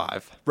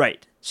 5-5.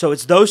 Right. So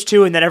it's those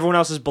two, and then everyone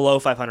else is below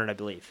 500, I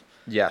believe.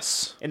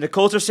 Yes. And the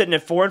Colts are sitting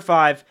at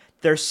 4-5.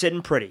 They're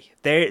sitting pretty.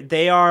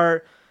 They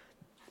are.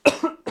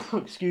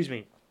 Excuse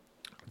me.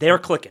 They are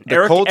clicking.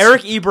 Eric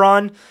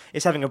Ebron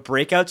is having a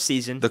breakout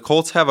season. The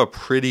Colts have a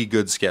pretty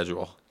good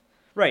schedule.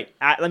 Right.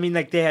 I mean,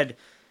 they had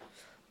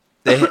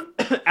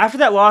after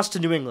that loss to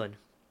New England,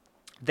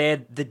 they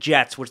had the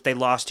Jets, which they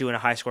lost to in a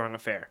high-scoring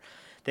affair.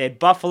 They had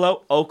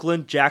Buffalo,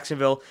 Oakland,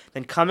 Jacksonville.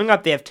 Then coming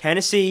up, they have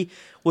Tennessee,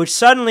 which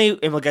suddenly,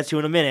 and we'll get to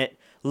in a minute,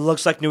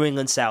 looks like New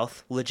England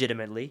South,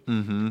 legitimately.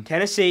 Mm-hmm.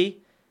 Tennessee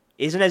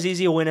isn't as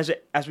easy a win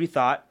as we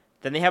thought.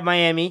 Then they have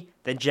Miami,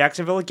 then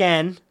Jacksonville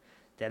again.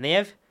 Then they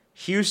have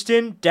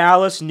Houston,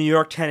 Dallas, New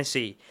York,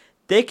 Tennessee.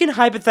 They can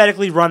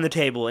hypothetically run the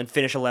table and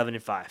finish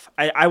 11-5.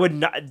 I would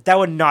not. That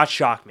would not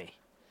shock me.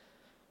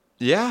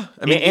 Yeah,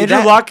 I mean,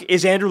 Andrew Luck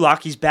is Andrew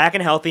Luck. He's back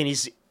and healthy, and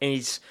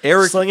he's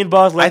slinging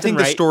balls left and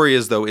right. I think the story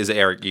is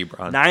Eric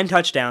Ebron. 9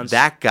 touchdowns.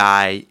 That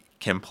guy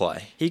can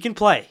play. He can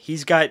play.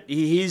 He's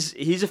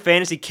a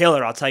fantasy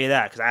killer. I'll tell you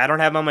that, because I don't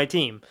have him on my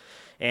team,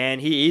 and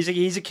he's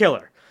a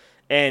killer.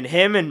 And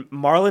him and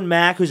Marlon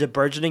Mack, who's a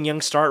burgeoning young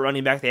start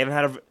running back. They haven't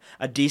had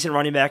a decent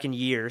running back in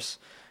years.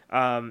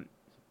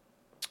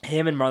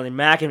 Him and Marlon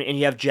Mack, and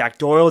you have Jack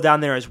Doyle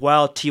down there as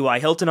well. T.Y.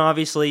 Hilton,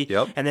 obviously.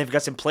 Yep. And they've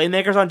got some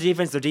playmakers on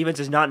defense. Their defense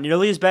is not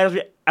nearly as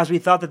bad as we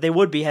thought that they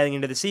would be heading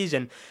into the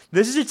season.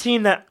 This is a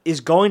team that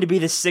is going to be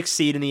the 6th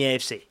seed in the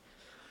AFC.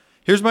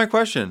 Here's my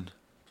question.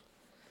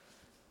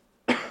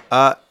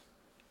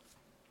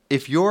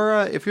 If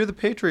you're the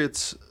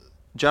Patriots,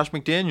 Josh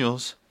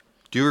McDaniels,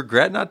 do you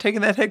regret not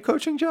taking that head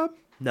coaching job?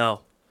 No,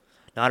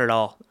 not at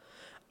all.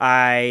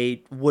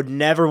 I would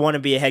never want to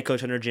be a head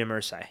coach under Jim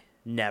Irsay.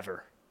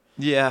 Never.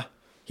 Yeah.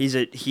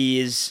 He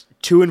is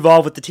too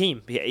involved with the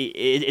team.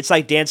 It's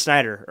like Dan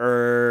Snyder,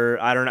 or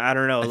I don't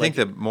know. I think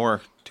the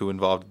more too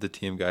involved with the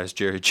team guy is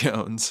Jerry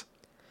Jones.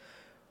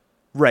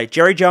 Right,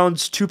 Jerry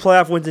Jones, 2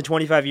 playoff wins in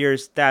 25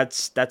 years.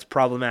 That's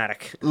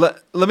problematic.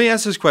 Let me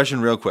ask this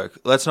question real quick.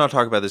 Let's not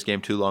talk about this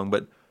game too long,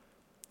 but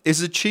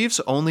is the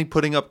Chiefs only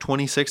putting up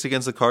 26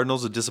 against the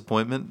Cardinals a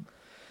disappointment?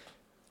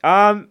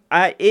 I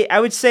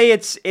would say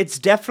it's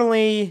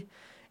definitely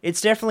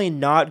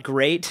not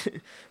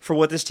great for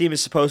what this team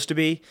is supposed to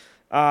be.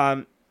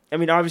 I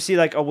mean, obviously,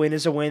 like, a win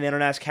is a win. They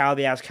don't ask how,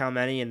 they ask how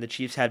many, and the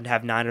Chiefs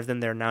have 9 of them.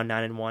 They're now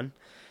 9-1.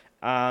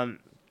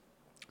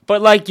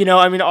 But, like,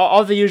 I mean,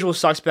 all the usual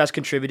suspects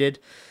contributed.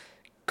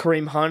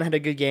 Kareem Hunt had a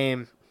good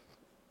game.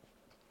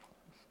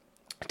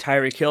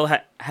 Tyreek Hill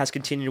has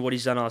continued what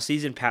he's done all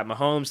season. Pat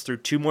Mahomes threw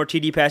 2 more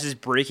TD passes,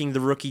 breaking the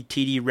rookie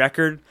TD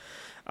record.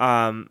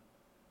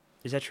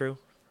 Is that true?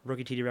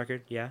 Rookie TD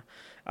record? Yeah.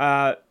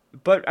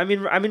 But I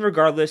mean,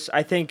 regardless,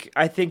 I think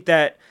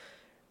that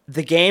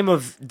the game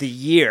of the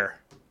year,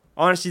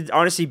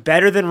 honestly,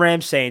 better than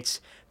Rams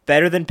Saints,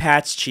 better than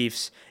Pats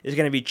Chiefs, is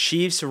going to be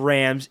Chiefs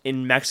Rams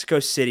in Mexico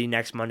City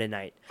next Monday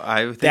night.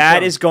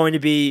 That is going to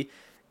be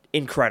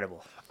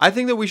incredible. I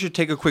think that we should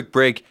take a quick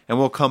break, and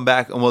we'll come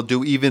back and we'll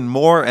do even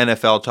more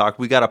NFL talk.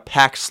 We got a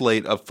packed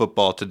slate of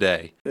football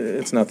today.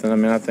 It's nothing. I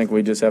mean, I think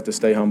we just have to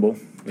stay humble,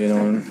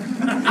 and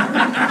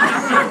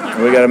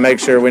we got to make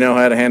sure we know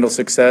how to handle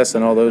success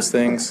and all those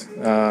things,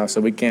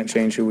 so we can't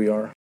change who we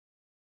are.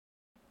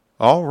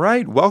 All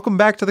right, welcome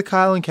back to the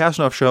Kyle and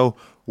Kasanoff Show.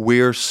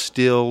 We're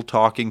still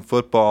talking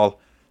football.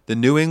 The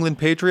New England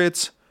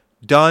Patriots,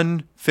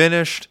 done,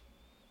 finished,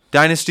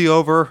 dynasty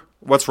over.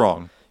 What's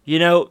wrong?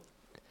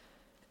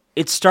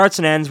 It starts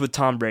and ends with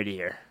Tom Brady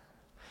here.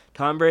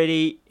 Tom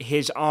Brady,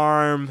 his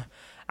arm.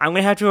 I'm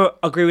going to have to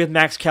agree with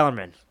Max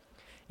Kellerman.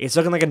 It's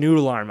looking like a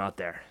noodle arm out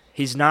there.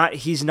 He's not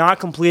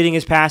completing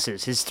his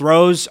passes. His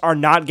throws are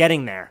not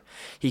getting there.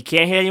 He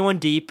can't hit anyone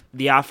deep.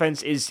 The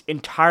offense is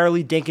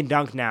entirely dink and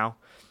dunk now.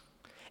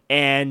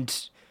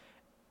 And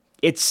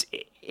it's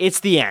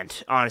the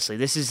end, honestly.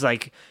 This is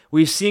like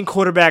we've seen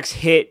quarterbacks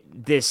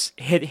hit this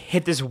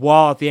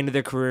wall at the end of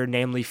their career,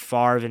 namely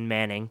Favre and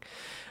Manning.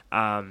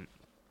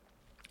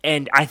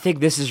 And I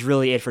think this is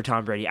really it for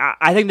Tom Brady.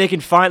 I think they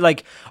can find,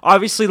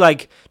 obviously,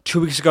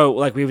 2 weeks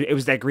ago, it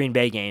was that Green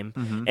Bay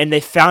game, and they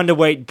found a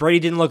way. Brady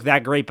didn't look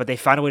that great, but they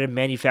found a way to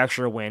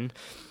manufacture a win.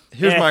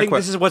 Here's my I think question.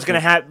 This is what's going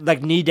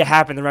to need to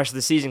happen the rest of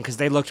the season because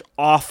they looked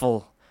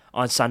awful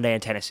on Sunday in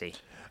Tennessee.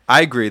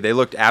 I agree. They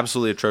looked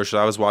absolutely atrocious.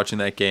 I was watching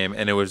that game,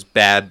 and it was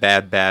bad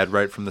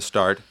right from the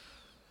start.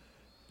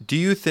 Do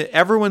you think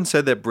everyone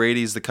said that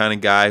Brady's the kind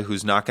of guy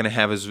who's not going to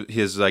have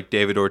his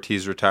David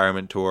Ortiz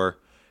retirement tour?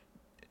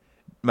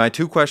 My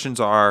 2 questions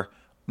are,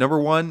 number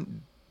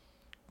 1,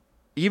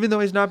 even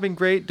though he's not been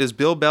great, does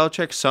Bill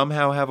Belichick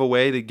somehow have a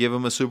way to give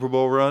him a Super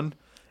Bowl run?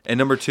 And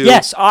number 2...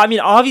 Yes, I mean,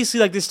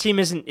 obviously, this team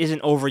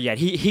isn't over yet.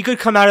 He could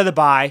come out of the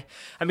bye.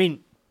 I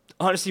mean,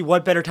 honestly,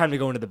 what better time to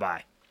go into the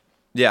bye?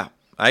 Yeah,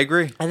 I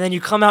agree. And then you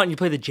come out and you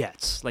play the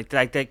Jets.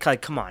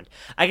 Come on.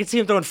 I can see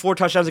him throwing 4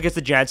 touchdowns against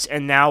the Jets,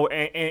 and now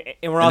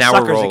we're all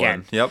suckers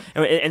again. Yep.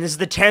 And this is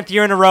the 10th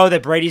year in a row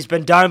that Brady's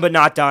been done but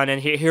not done,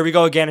 and here we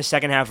go again, a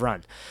second-half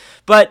run.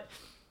 But...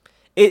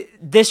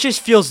 this just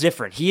feels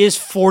different. He is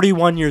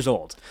 41 years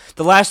old.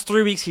 The last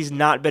 3 weeks, he's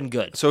not been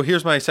good. So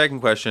here's my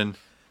second question.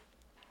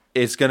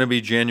 It's going to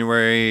be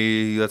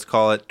January, let's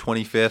call it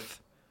 25th.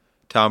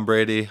 Tom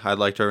Brady, I'd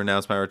like to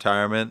announce my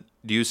retirement.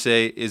 Do you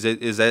say,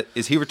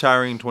 is he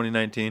retiring in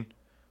 2019?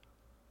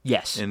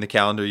 Yes. In the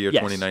calendar year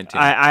 2019?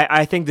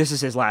 I think this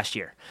is his last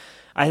year.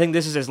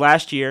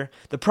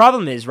 The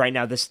problem is right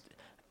now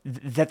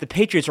that the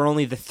Patriots are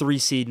only the 3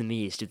 seed in the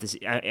East, in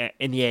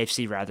the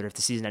AFC rather, if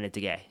the season ended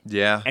today.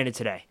 Yeah. Ended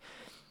today.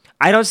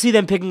 I don't see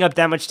them picking up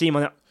that much steam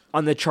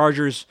on the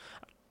Chargers.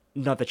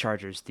 Not the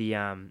Chargers. The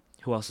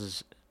who else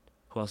is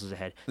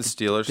ahead? The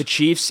Steelers. The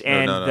Chiefs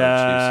and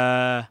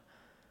the Chiefs.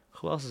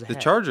 Who else is ahead?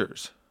 The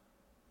Chargers.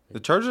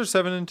 The Chargers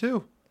are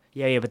 7-2.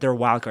 Yeah, but they're a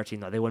wild card team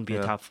though. They wouldn't be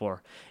a top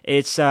 4.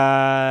 It's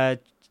I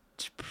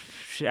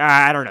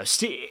don't know.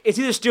 It's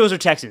either Steelers or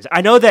Texans.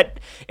 I know that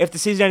if the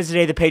season ends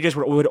today, the Patriots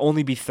would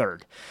only be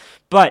 3rd.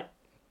 But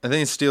I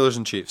think it's Steelers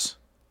and Chiefs.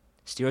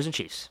 Steelers and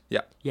Chiefs.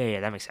 Yeah. Yeah,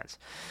 that makes sense.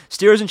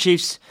 Steelers and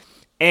Chiefs.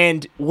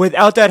 And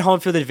without that home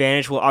field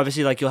advantage, well,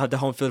 obviously, you'll have the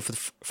home field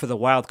for the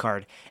wild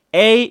card.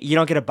 You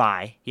don't get a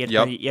bye. You have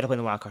to play in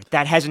the wild card.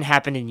 That hasn't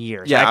happened in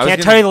years. Yeah, I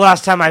can't tell you the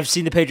last time I've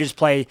seen the Patriots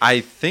play. I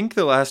think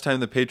the last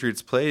time the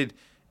Patriots played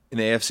an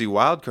AFC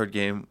wild card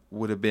game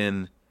would have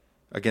been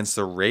against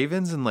the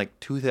Ravens in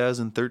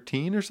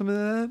 2013 or something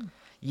like that?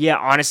 Yeah,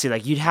 honestly,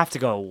 you'd have to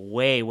go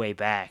way, way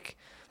back.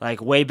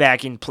 Way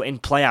back in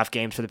playoff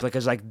games for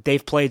because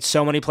they've played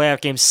so many playoff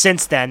games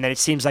since then that it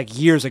seems like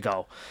years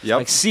ago.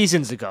 Yep.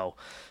 Seasons ago.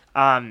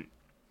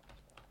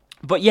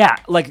 But yeah,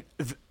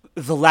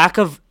 the lack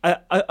of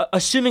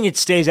assuming it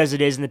stays as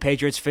it is and the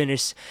Patriots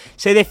finish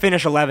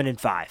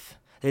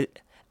 11-5.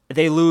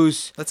 They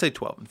lose. Let's say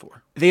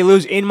 12-4. They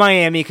lose in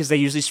Miami because they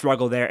usually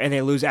struggle there, and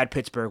they lose at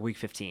Pittsburgh week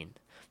 15.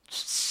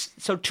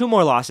 So 2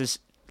 more losses,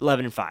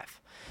 11-5.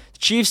 The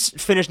Chiefs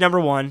finish number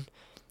 1.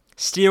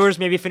 Steelers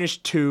maybe finish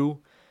 2.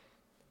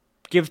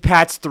 Give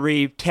Pats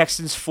 3.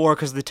 Texans 4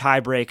 because of the tie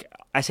break.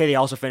 I say they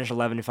also finish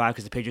 11-5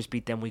 because the Patriots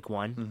beat them week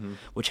 1,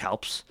 which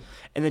helps.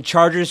 And then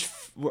Chargers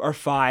are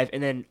 5,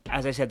 and then,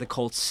 as I said, the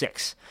Colts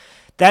 6.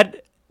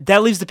 That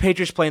leaves the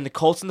Patriots playing the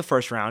Colts in the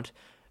first round.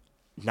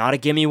 Not a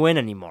gimme win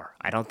anymore.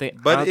 I don't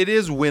think. But it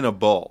is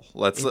winnable.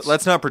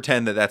 Let's not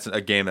pretend that that's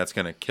a game that's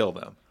going to kill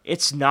them.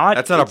 It's not.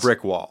 That's not a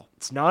brick wall.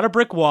 It's not a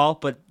brick wall,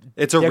 but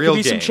it's a there real could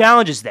be game. some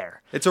challenges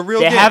there. It's a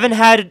real game.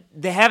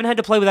 They haven't had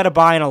to play without a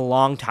bye in a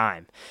long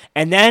time.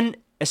 And then,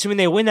 assuming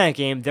they win that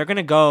game, they're going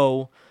to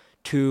go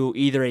to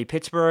either a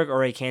Pittsburgh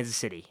or a Kansas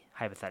City,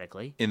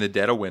 hypothetically. In the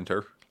dead of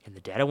winter.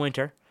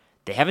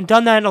 They haven't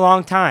done that in a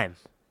long time.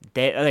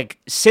 They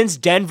since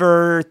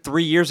Denver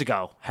 3 years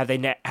ago have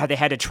they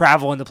had to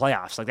travel in the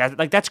playoffs like that.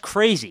 Like that's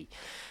crazy,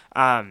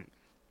 and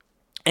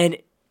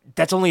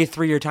that's only a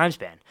 3-year time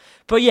span.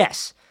 But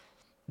yes,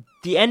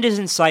 the end is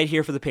in sight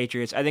here for the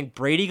Patriots. I think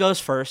Brady goes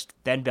first,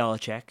 then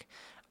Belichick.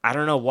 I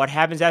don't know what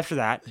happens after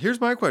that.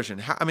 Here's my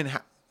question.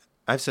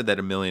 I've said that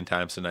a million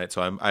times tonight,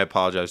 so I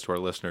apologize to our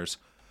listeners.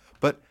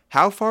 But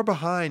how far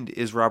behind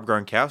is Rob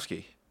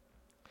Gronkowski?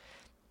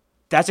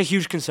 That's a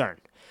huge concern.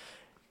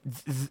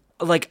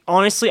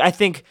 Honestly, I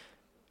think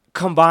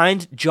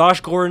combined, Josh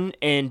Gordon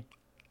and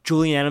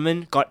Julian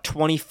Edelman got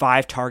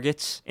 25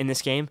 targets in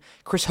this game.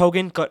 Chris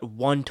Hogan got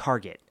 1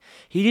 target.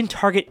 He didn't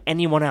target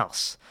anyone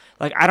else.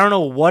 I don't know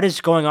what is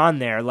going on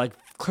there.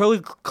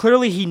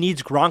 Clearly he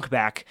needs Gronk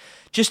back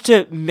just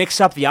to mix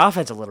up the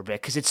offense a little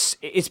bit because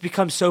it's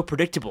become so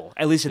predictable,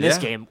 at least in this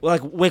game.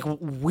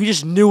 We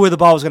just knew where the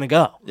ball was going to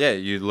go. Yeah,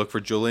 you look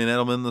for Julian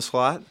Edelman in the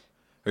slot,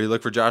 or you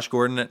look for Josh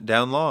Gordon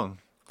down long.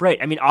 Right.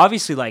 I mean,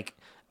 obviously,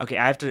 okay,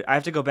 I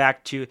have to go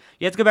back to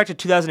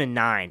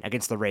 2009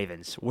 against the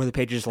Ravens, where the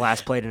Patriots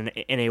last played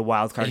in a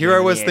wild card. Here game I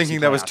was in the thinking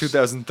AFC that was playoffs.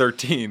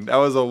 2013. That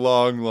was a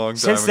long time ago.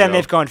 Since then,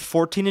 they've gone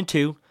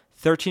 14-2,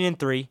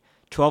 13-3,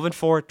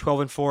 12-4,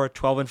 12-4,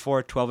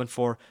 12-4,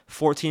 12-4,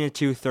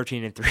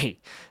 14-2, 13-3.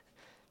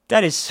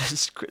 That's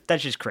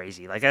just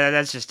crazy.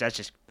 That's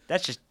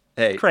just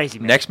hey, crazy,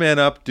 man. Next man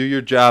up, do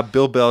your job.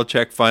 Bill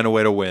Belichick, find a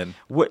way to win.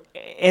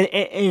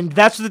 And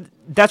that's what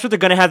they're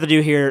going to have to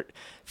do here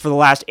for the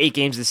last 8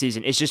 games of the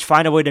season. Is just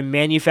find a way to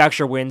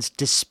manufacture wins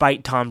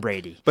despite Tom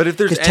Brady. But if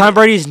there's because Tom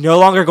Brady is no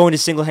longer going to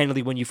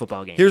single-handedly win you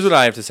football games. Here's what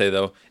I have to say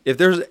though: if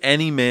there's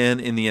any man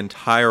in the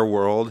entire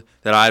world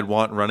that I'd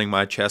want running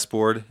my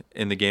chessboard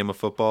in the game of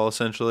football,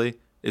 essentially,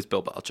 it's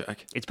Bill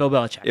Belichick. It's Bill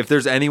Belichick. If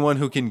there's anyone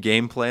who can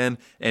game plan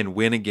and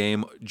win a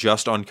game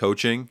just on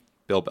coaching,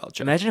 Bill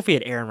Belichick. Imagine if we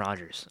had Aaron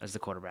Rodgers as the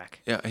quarterback.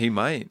 Yeah, he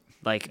might.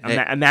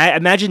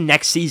 Imagine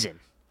next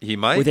season. He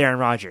might with Aaron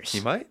Rodgers. He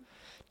might,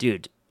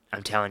 dude.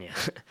 I'm telling you,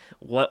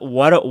 what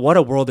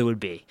a world it would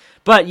be.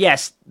 But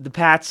yes, the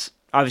Pats,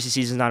 obviously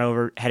season's not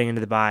over, heading into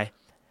the bye.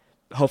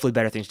 Hopefully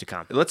better things to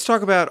come. Let's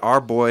talk about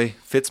our boy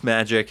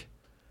Fitzmagic.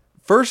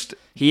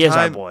 He is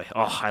our boy.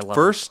 Oh, I love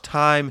First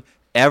time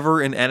ever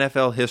in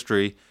NFL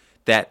history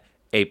that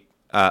a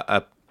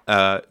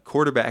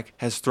quarterback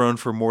has thrown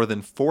for more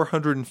than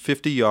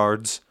 450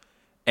 yards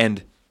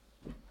and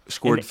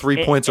scored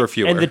 3 points or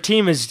fewer. And the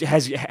team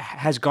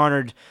has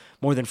garnered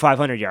more than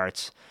 500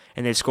 yards,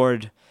 and they've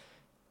scored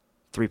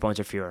 3 points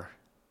or fewer.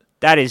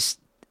 That is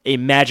a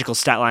magical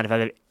stat line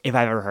if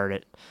I've ever heard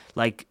it.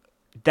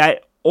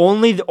 That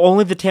only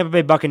the Tampa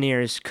Bay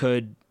Buccaneers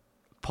could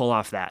pull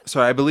off that.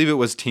 So I believe it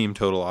was team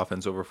total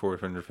offense over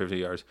 450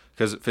 yards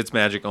because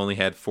Fitzmagic only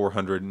had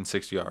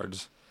 406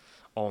 yards.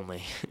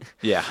 Only.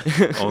 Yeah,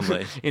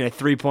 only. In a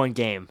 3-point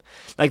game.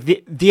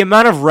 The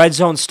amount of red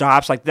zone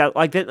stops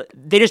that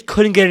they just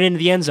couldn't get it into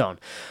the end zone.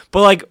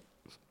 But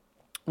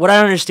what I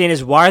don't understand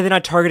is why are they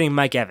not targeting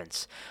Mike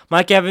Evans?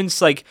 Mike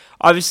Evans,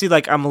 obviously,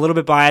 I'm a little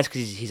bit biased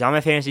because he's on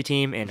my fantasy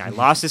team, and I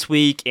lost this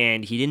week,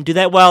 and he didn't do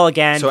that well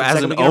again. So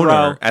as an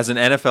owner, as an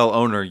NFL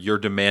owner, you're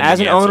demanding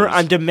answers. As an owner,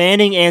 I'm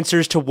demanding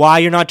answers to why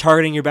you're not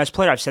targeting your best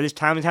player. I've said this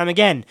time and time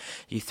again.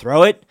 You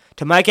throw it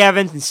to Mike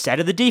Evans instead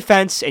of the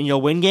defense, and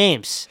you'll win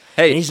games.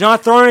 Hey, and he's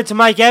not throwing it to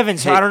Mike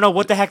Evans, so I don't know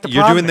what the heck the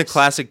problem is. You're doing the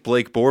classic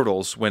Blake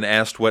Bortles when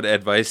asked what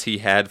advice he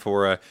had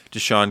for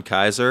Deshaun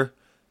Kaiser.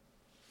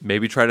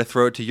 Maybe try to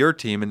throw it to your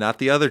team and not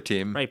the other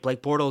team. Right,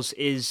 Blake Bortles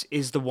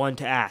is the one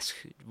to ask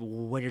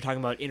when you're talking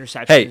about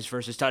interceptions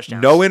versus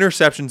touchdowns. No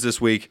interceptions this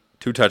week,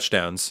 2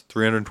 touchdowns,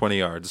 320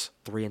 yards.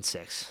 3 and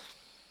 6.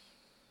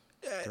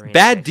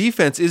 Bad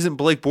defense isn't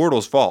Blake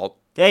Bortles' fault.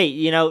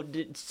 Hey,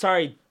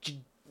 sorry,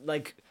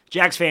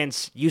 Jags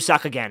fans, you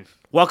suck again.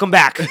 Welcome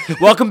back.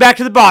 Welcome back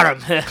to the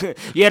bottom.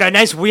 We had a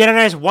nice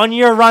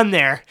 1-year run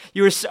there.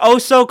 You were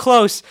so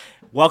close.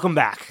 Welcome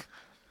back.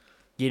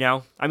 I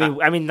don't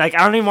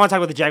even want to talk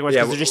about the Jaguars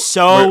because they're just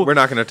so. We're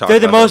not going to talk. They're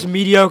the most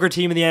mediocre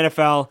team in the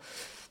NFL.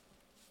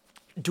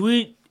 Do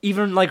we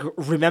even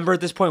remember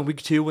at this point,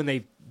 week 2, when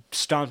they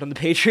stomped on the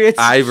Patriots?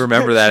 I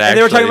remember that. And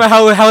they were talking about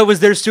how it was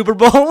their Super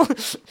Bowl.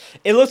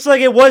 It looks like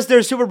it was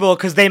their Super Bowl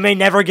because they may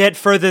never get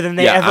further than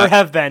they ever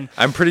have been.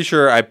 I'm pretty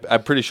sure I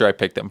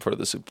picked them for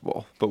the Super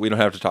Bowl, but we don't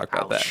have to talk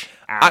about that.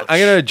 Ouch. I'm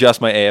going to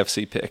adjust my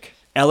AFC pick.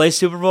 LA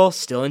Super Bowl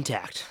still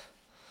intact.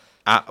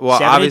 Well,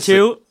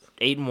 7-2.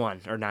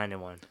 8-1 or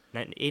 9-1.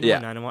 8-1,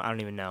 9-1. I don't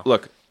even know.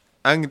 Look,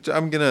 I'm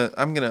gonna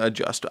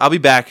adjust. I'll be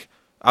back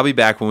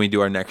when we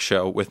do our next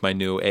show with my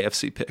new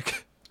AFC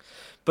pick.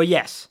 But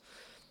yes,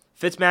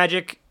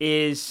 Fitzmagic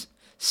is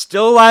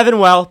still alive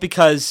and well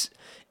because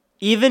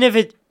even if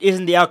it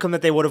isn't the outcome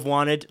that they would have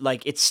wanted,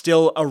 it's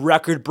still a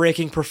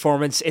record-breaking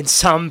performance in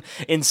some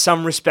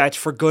respect,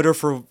 for good or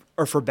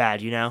for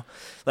bad.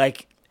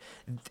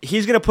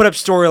 He's going to put up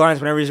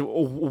storylines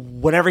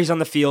whenever he's on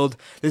the field.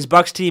 This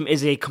Bucs team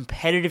is a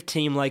competitive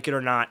team, like it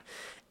or not.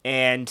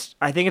 And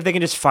I think if they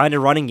can just find a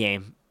running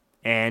game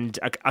and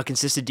a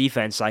consistent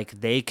defense,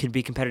 like they could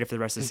be competitive for the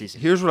rest of the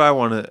season. Here's what I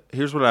want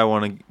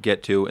to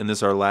get to, and this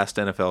is our last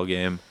NFL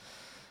game.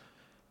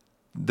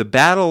 The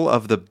battle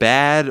of the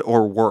bad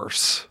or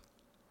worse.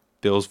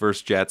 Bills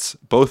versus Jets,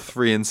 both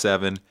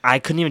 3-7. I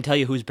couldn't even tell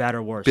you who's bad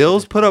or worse.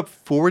 Bills put up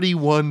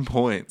 41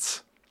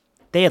 points.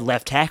 They had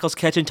left tackles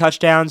catching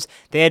touchdowns.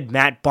 They had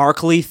Matt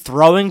Barkley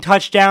throwing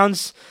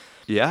touchdowns.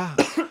 Yeah.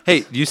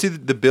 Hey, do you see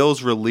that the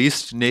Bills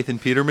released Nathan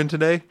Peterman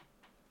today?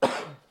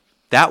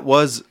 That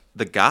was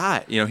the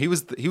guy. You know, he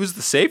was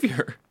the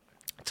savior.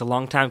 It's a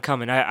long time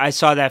coming. I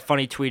saw that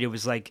funny tweet. It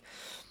was like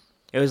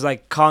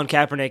Colin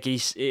Kaepernick.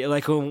 He's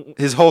like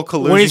His whole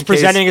collusion when he's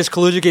presenting case, his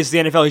collusion case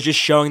to the NFL, he's just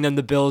showing them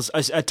the Bills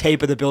a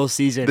tape of the Bills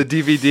season, the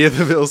DVD of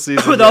the Bills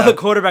season with all the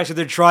quarterbacks that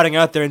they're trotting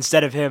out there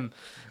instead of him.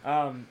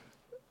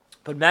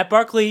 But Matt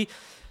Barkley,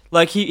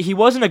 like he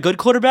wasn't a good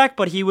quarterback,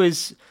 but he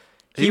was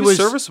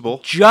serviceable,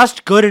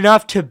 just good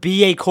enough to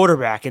be a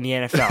quarterback in the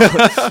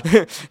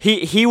NFL.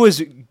 he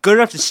was good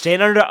enough to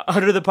stand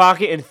under the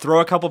pocket and throw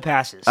a couple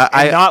passes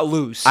and not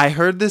lose. I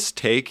heard this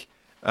take,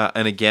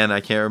 and again, I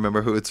can't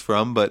remember who it's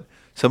from, but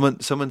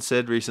someone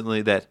said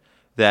recently that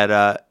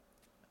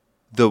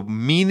the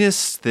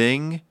meanest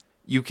thing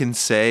you can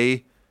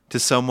say to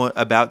someone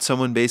about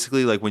someone,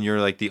 basically, like when you're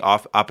like the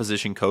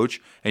opposition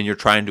coach and you're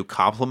trying to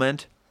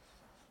compliment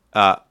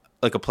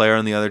like a player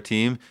on the other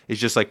team, is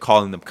just like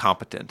calling them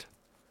competent.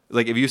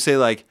 Like if you say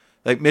like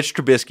Mitch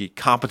Trubisky,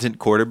 competent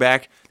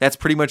quarterback, that's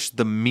pretty much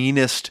the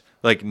meanest,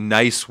 like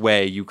nice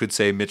way you could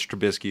say Mitch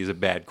Trubisky is a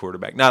bad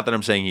quarterback. Not that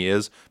I'm saying he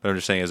is, but I'm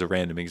just saying as a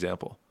random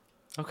example.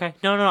 Okay,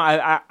 no,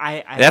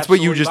 I that's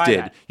what you just did.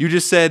 That. You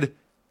just said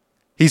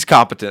he's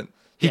competent.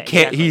 He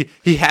can't. Exactly.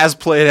 He has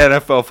played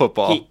NFL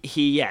football.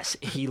 He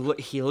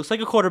looks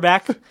like a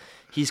quarterback.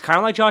 He's kind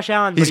of like Josh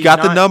Allen. He's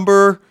got the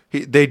number.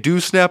 They do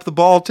snap the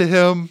ball to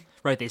him.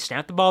 Right, they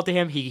snap the ball to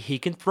him. He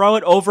can throw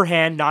it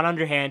overhand, not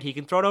underhand. He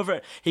can throw it over.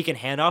 He can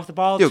hand off the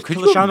ball. Yo, could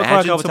you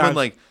imagine someone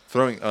like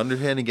throwing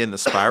underhand and getting a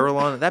spiral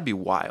on it? That'd be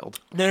wild.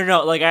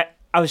 No. Like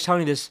I was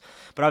telling you this,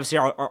 but obviously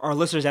our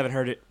listeners haven't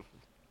heard it.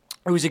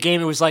 It was a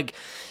game. It was like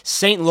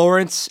St.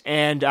 Lawrence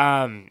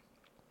and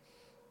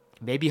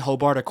maybe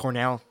Hobart or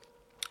Cornell.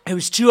 It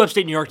was two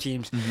upstate New York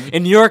teams,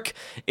 and New York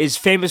is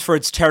famous for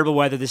its terrible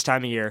weather this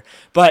time of year.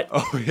 But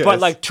but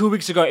like 2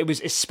 weeks ago, it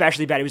was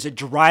especially bad. It was a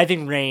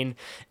driving rain,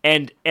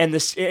 and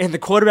the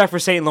quarterback for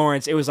St.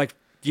 Lawrence, it was like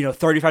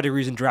 35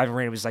 degrees and driving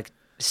rain. It was like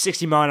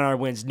 60-mile-an-hour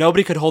winds.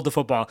 Nobody could hold the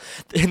football.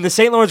 And the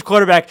St. Lawrence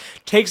quarterback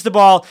takes the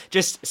ball,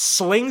 just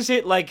slings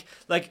it like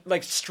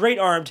straight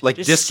armed, like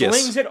just discus.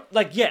 Slings it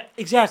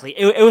exactly.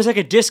 It was like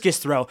a discus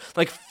throw,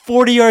 like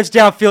 40 yards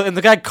downfield, and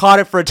the guy caught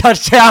it for a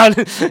touchdown.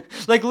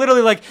 Like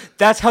literally, like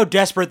that's how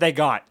desperate they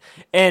got.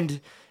 And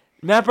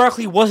Matt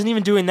Barkley wasn't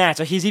even doing that,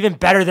 so he's even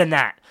better than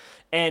that.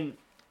 And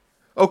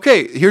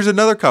okay, here's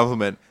another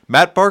compliment: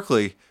 Matt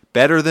Barkley,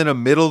 better than a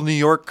middle New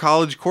York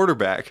college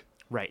quarterback.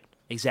 Right.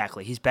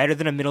 Exactly. He's better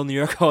than a middle New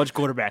York college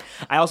quarterback.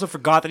 I also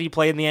forgot that he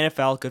played in the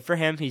NFL. Good for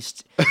him.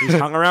 He's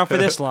hung around for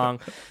this long.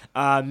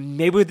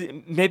 Maybe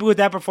with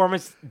that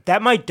performance,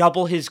 that might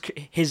double his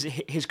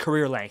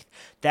career length.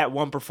 That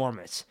one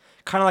performance,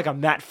 kind of like a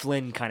Matt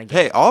Flynn kind of game.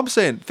 Hey, all I'm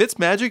saying,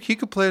 Fitzmagic, he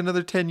could play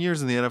another 10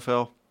 years in the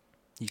NFL.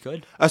 He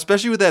could,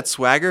 especially with that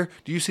swagger.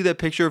 Do you see that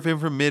picture of him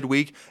from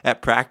midweek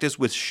at practice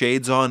with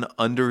shades on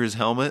under his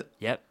helmet?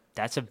 Yep,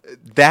 that's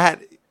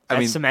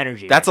some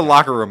energy. That's a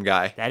locker room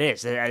guy. That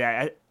is.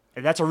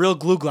 That's a real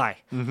glue guy.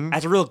 Mm-hmm.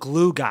 That's a real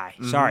glue guy.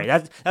 Mm-hmm. Sorry,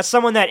 that's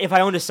someone that if I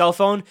owned a cell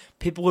phone,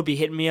 people would be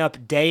hitting me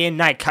up day and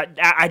night.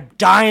 I'm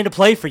dying to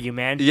play for you,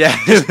 man. Yeah,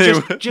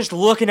 just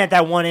looking at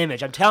that one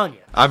image, I'm telling you.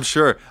 I'm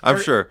sure.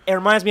 It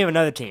reminds me of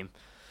another team.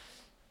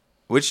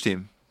 Which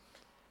team?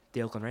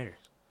 The Oakland Raiders.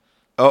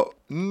 Oh,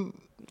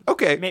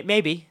 okay.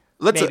 Maybe.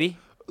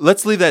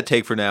 Let's leave that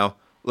take for now.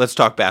 Let's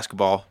talk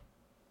basketball.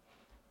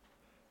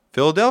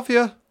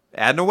 Philadelphia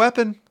adding a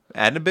weapon,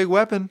 adding a big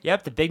weapon.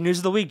 Yep, the big news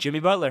of the week: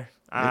 Jimmy Butler.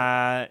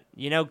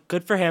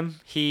 Good for him.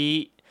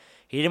 He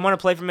didn't want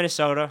to play for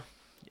Minnesota.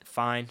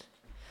 Fine.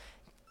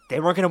 They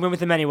weren't going to win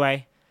with him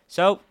anyway.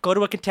 So go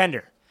to a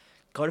contender.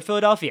 Go to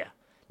Philadelphia.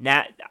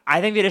 Now, I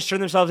think they just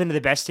turned themselves into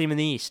the best team in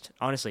the East.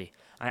 Honestly,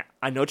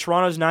 I know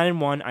Toronto's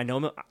 9-1.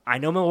 I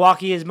know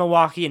Milwaukee is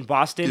Milwaukee and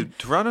Boston. Dude,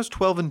 Toronto's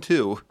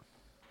 12-2.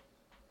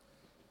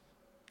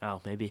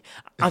 Oh, maybe.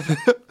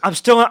 I'm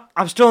still in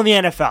the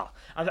NFL.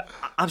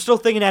 I'm still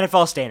thinking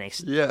NFL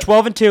standings. Yeah.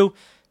 12-2.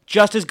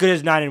 Just as good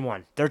as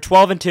 9-1. They're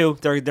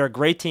 12-2. They're a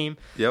great team.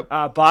 Yep.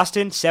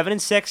 Boston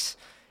 7-6.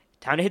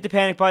 Time to hit the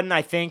panic button.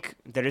 I think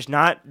they're just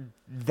not,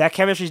 that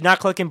chemistry's not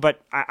clicking,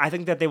 but I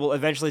think that they will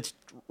eventually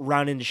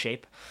round into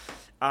shape.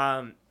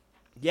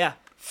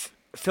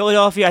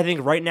 Philadelphia, I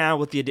think right now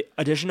with the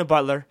addition of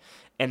Butler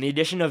and the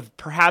addition of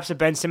perhaps a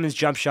Ben Simmons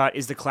jump shot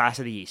is the class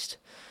of the East.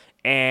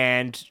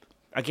 And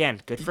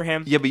again, good for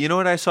him. Yeah, but you know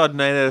what I saw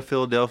tonight out of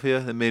Philadelphia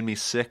that made me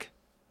sick?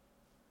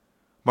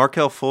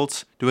 Markelle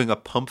Fultz doing a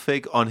pump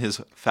fake on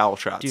his foul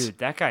shots. Dude,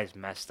 that guy's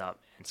messed up.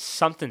 And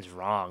something's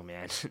wrong,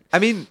 man. I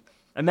mean,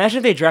 imagine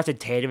if they drafted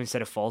Tatum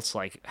instead of Fultz,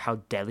 like how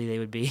deadly they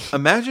would be.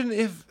 Imagine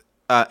if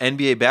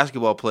NBA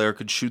basketball player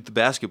could shoot the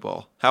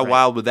basketball. How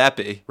wild would that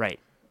be? Right.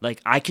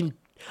 Like I can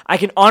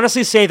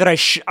honestly say that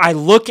I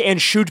look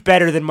and shoot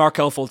better than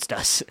Markel Fultz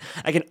does.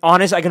 I can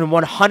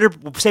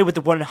 100 say with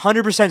the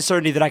 100%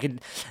 certainty that I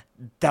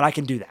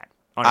can do that.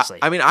 Honestly.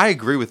 I mean, I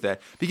agree with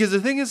that because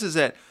the thing is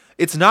that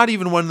it's not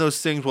even one of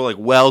those things where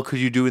well, could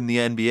you do in the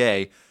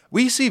NBA?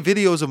 We see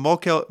videos of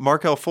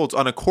Markel Fultz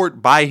on a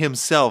court by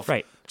himself,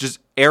 just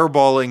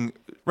airballing.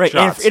 Right,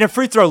 shots. and in a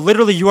free throw,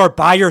 literally you are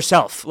by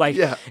yourself.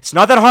 It's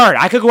not that hard.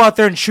 I could go out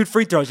there and shoot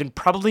free throws and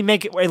probably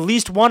make at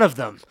least one of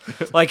them.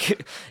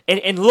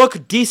 And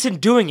look decent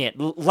doing it.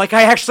 Like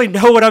I actually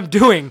know what I'm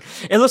doing.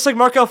 It looks like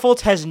Markel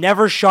Fultz has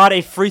never shot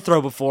a free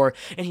throw before,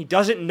 and he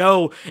doesn't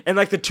know. And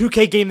the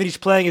 2K game that he's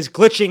playing is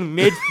glitching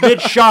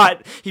mid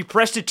shot. He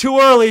pressed it too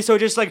early, so it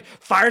just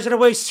fires it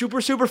away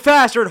super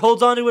fast, or it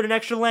holds on to it an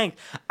extra length.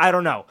 I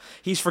don't know.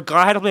 He's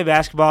forgot how to play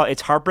basketball.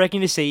 It's heartbreaking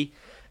to see.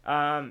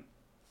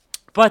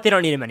 But they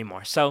don't need him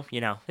anymore, so,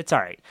 it's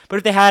all right. But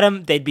if they had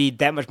him, they'd be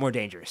that much more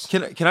dangerous.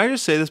 Can I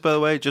just say this, by the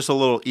way? Just a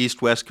little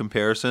East-West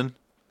comparison.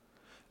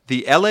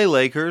 The LA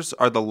Lakers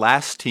are the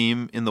last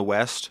team in the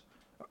West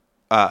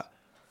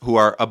who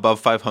are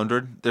above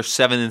 500. They're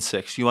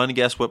 7-6. You want to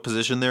guess what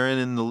position they're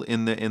in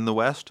the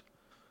West?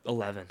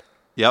 11.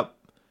 Yep.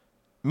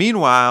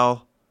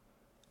 Meanwhile,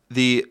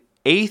 the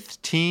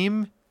 8th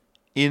team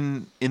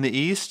in the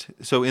East,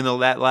 so in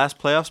that last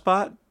playoff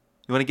spot,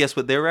 you want to guess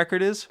what their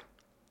record is?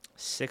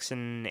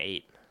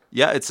 6-8.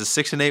 Yeah, it's the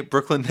 6-8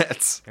 Brooklyn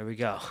Nets. There we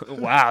go.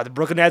 Wow, the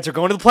Brooklyn Nets are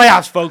going to the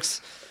playoffs,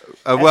 folks.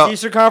 That's the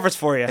Eastern Conference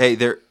for you. Hey,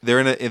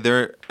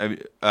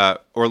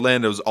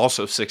 Orlando's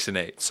also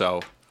 6-8.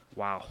 So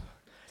wow,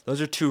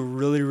 those are two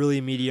really really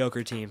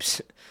mediocre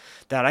teams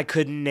that I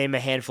couldn't name a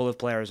handful of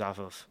players off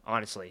of.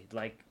 Honestly,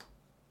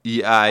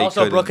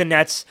 Brooklyn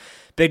Nets.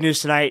 Big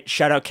news tonight.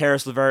 Shout out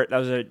Karis LeVert. That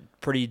was a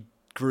pretty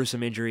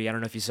gruesome injury. I don't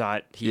know if you saw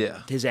it.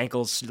 His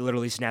ankles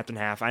literally snapped in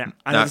half. I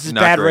know this is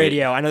bad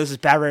radio. I know this is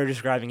bad radio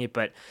describing it,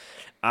 but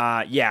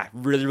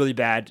really, really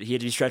bad. He had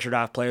to be stretchered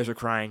off. Players were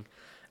crying.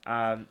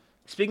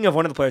 Speaking of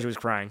one of the players who was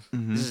crying,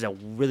 this is a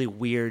really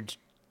weird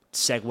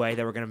segue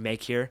that we're going to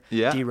make here.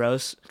 Yeah. D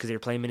Rose, because they were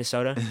playing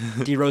Minnesota.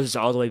 D Rose is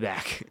all the way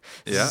back.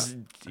 Yeah.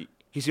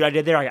 You see what I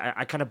did there?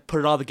 I kind of put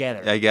it all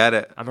together. I got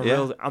it. I'm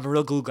a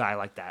real glue guy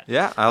like that.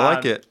 Yeah, I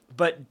like it.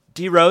 But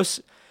D Rose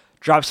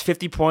drops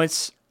 50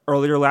 points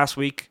earlier last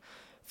week,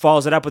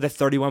 follows it up with a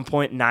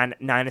 31-point,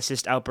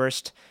 9-assist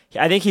outburst.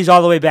 I think he's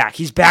all the way back.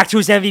 He's back to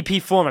his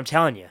MVP form. I'm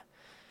telling you,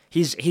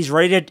 he's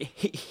ready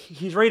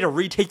to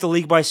retake the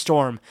league by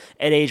storm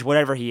at age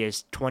whatever he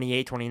is,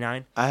 28,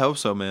 29. I hope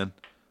so, man.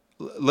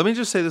 Let me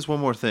just say this one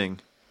more thing.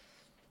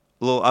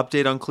 A little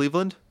update on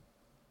Cleveland.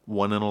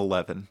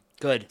 1-11.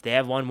 Good. They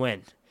have one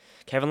win.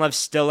 Kevin Love's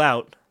still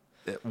out.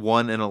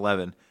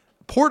 1-11.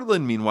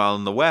 Portland, meanwhile,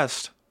 in the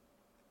West,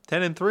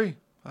 10-3.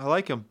 I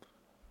like him.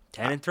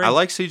 10-3. I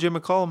like CJ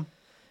McCollum.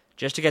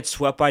 Just to get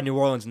swept by New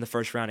Orleans in the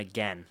first round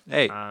again.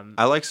 Hey,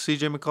 I like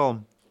CJ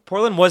McCollum.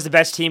 Portland was the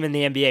best team in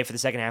the NBA for the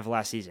second half of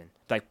last season.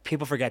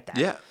 People forget that.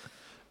 Yeah.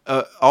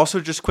 Also,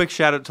 just quick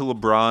shout out to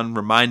LeBron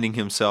reminding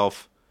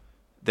himself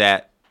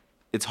that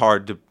it's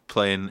hard to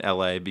play in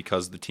LA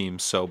because the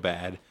team's so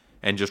bad,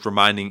 and just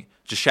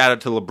shout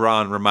out to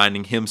LeBron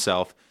reminding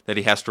himself that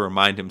he has to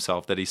remind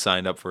himself that he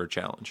signed up for a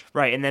challenge.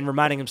 Right, and then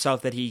reminding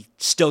himself that he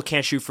still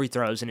can't shoot free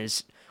throws in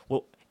his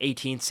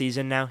 18th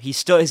season now.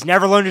 He's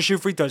never learned to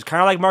shoot free throws.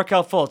 Kind of like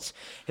Markel Fultz.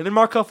 Him and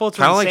Markel Fultz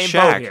are in the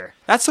same boat here.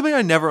 That's something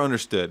I never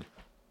understood.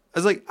 I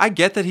was I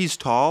get that he's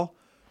tall,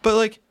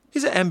 but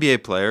he's an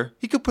NBA player.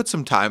 He could put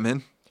some time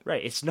in.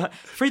 Right, it's not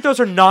free throws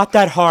are not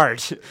that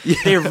hard. Yeah.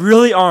 They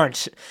really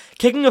aren't.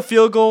 Kicking a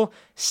field goal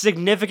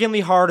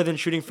significantly harder than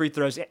shooting free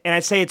throws, and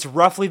I'd say it's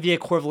roughly the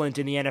equivalent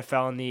in the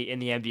NFL and in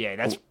the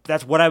NBA.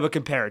 That's what I would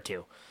compare it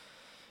to.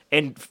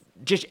 And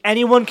just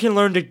anyone can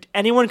learn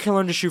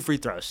to shoot free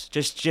throws.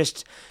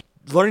 Just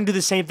learning to do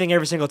the same thing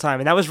every single time,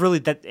 and that was really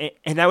that.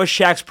 And that was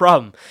Shaq's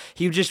problem.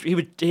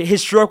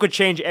 His stroke would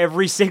change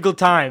every single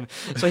time,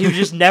 so he would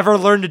just never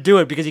learn to do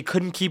it because he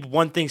couldn't keep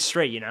one thing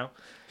straight.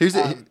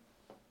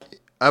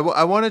 I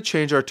want to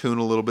change our tune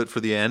a little bit for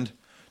the end.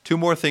 Two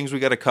more things we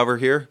got to cover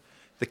here.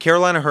 The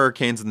Carolina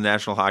Hurricanes in the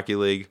National Hockey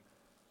League,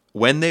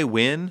 when they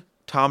win,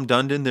 Tom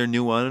Dundon, their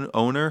new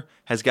owner,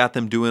 has got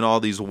them doing all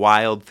these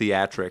wild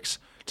theatrics.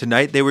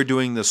 Tonight they were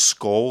doing the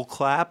skull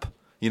clap.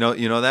 You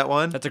know that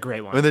one? That's a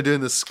great one. When they're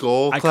doing the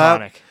skull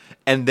clap. Iconic.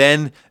 And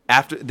then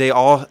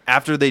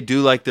after they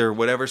do their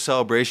whatever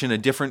celebration, a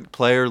different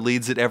player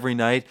leads it every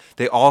night.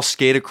 They all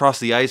skate across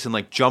the ice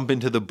and jump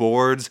into the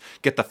boards,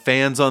 get the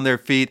fans on their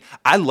feet.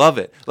 I love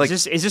it.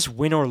 Is this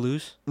win or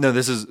lose? No,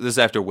 this is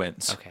after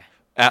wins. Okay.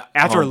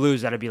 After a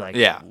lose, that'd be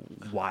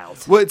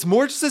wild. Well, it's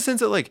more just a sense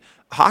that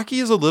hockey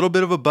is a little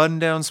bit of a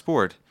button-down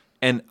sport,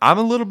 and I'm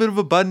a little bit of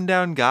a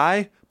button-down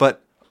guy,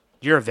 but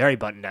you're a very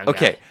button-down guy.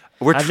 Okay,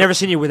 I've never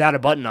seen you without a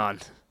button on.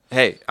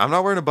 Hey, I'm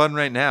not wearing a button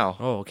right now.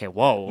 Oh, okay.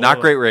 Whoa. Not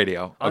great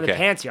radio. On okay. the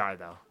pants you are,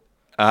 though.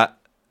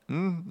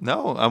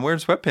 No, I'm wearing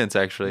sweatpants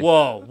actually.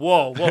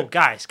 Whoa,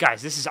 guys,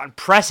 this is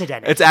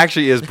unprecedented. It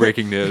actually is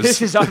breaking news.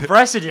 This is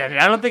unprecedented.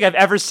 I don't think I've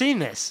ever seen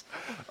this.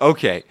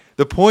 Okay,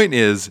 the point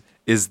is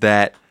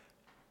that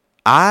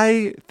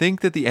I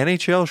think that the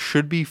NHL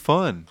should be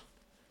fun.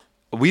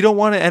 We don't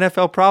want an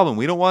NFL problem.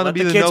 We don't want to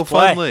be the no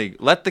fun league.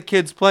 Let the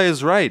kids play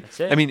is right. That's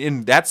it. I mean,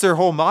 and that's their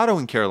whole motto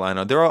in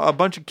Carolina. There are a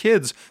bunch of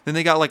kids. Then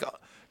they got like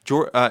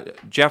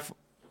Jeff.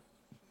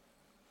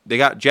 They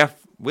got Jeff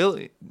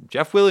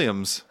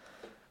Williams.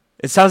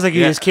 It sounds like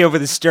you just came up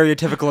with a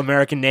stereotypical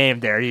American name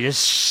there. You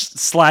just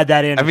slide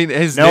that in. I mean,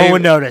 no one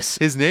would notice.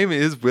 His name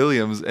is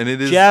Williams, and it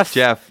is Jeff.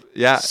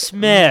 Yeah,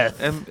 Smith.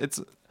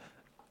 And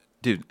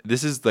dude,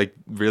 this is like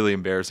really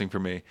embarrassing for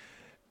me.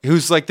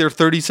 Who's like their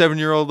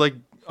 37-year-old like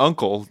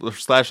uncle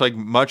 / like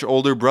much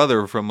older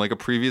brother from like a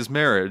previous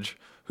marriage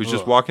who's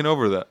just watching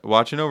over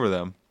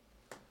them.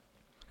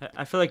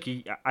 I feel like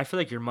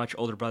your much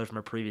older brother from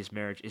a previous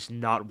marriage is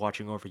not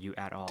watching over you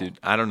at all. Dude,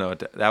 I don't know.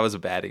 That was a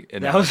bad analogy.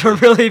 That was a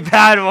really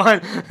bad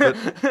one.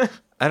 But,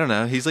 I don't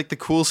know. He's like the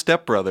cool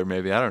stepbrother,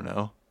 maybe. I don't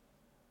know.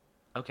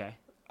 Okay.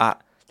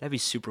 That'd be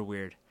super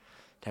weird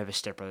to have a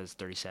stepbrother that's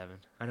 37.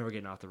 I know we're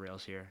getting off the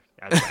rails here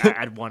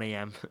at 1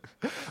 a.m.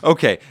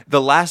 Okay. The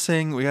last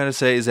thing we got to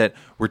say is that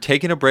we're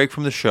taking a break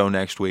from the show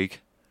next week.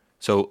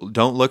 So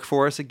don't look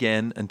for us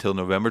again until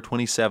November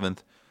 27th.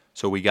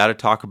 So we got to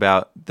talk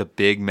about the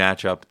big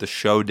matchup, the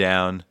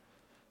showdown,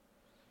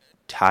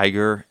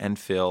 Tiger and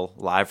Phil,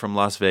 live from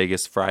Las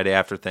Vegas, Friday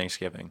after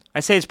Thanksgiving.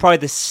 I'd say it's probably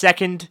the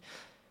second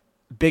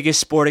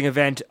biggest sporting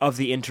event of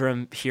the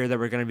interim here that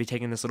we're going to be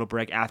taking this little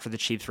break after the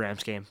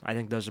Chiefs-Rams game. I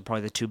think those are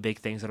probably the two big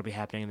things that will be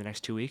happening in the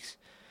next 2 weeks.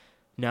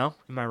 No?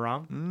 Am I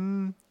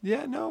wrong?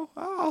 Yeah, no,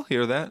 I'll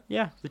hear that.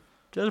 Yeah,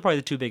 those are probably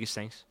the two biggest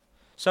things.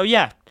 So,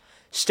 yeah,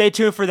 stay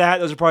tuned for that.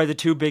 Those are probably the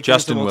two big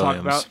things that we'll talk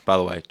about. By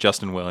the way,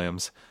 Justin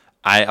Williams.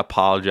 I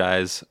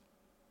apologize.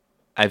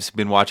 I've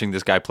been watching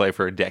this guy play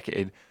for a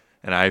decade,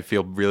 and I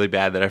feel really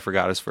bad that I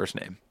forgot his first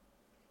name.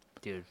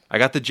 Dude. I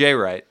got the J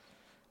right.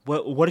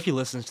 What if he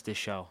listens to this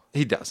show?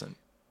 He doesn't.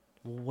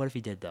 What if he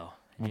did, though?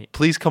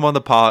 Please come on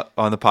the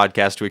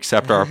podcast to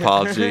accept our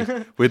apology.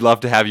 We'd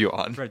love to have you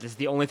on. Right, this is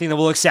the only thing that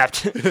we'll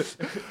accept.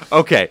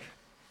 Okay.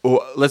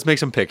 Well, let's make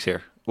some picks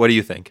here. What do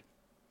you think?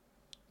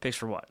 Picks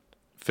for what?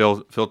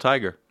 Phil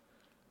Tiger.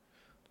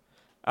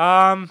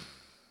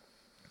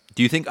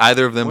 Do you think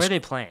either of them... Where are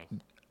they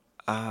playing?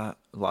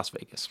 Las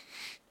Vegas.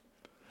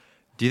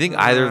 Do you think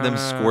either of them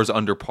scores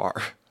under par?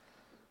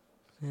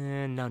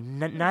 No,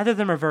 neither of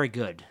them are very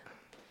good.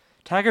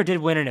 Tiger did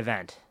win an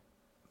event.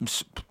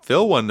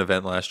 Phil won an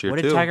event last year, What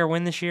too. did Tiger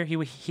win this year?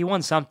 He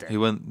won something. He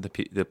won the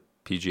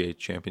PGA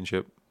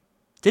Championship.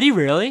 Did he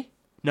really?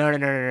 No.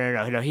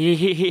 He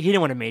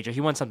didn't win a major. He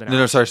won something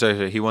else. No,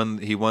 sorry. He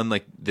won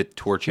like the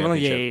Tour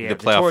Championship,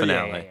 the playoff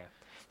finale. Yeah.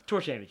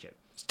 Tour Championship.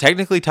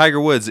 Technically,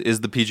 Tiger Woods is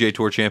the PGA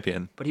Tour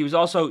champion. But he was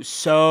also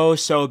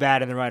so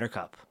bad in the Ryder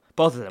Cup.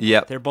 Both of them.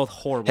 Yep. They're both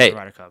horrible in the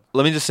Ryder Cup.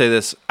 Let me just say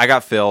this. I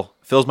got Phil.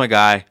 Phil's my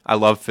guy. I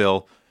love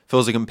Phil.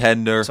 Phil's a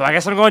competitor. So I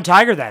guess I'm going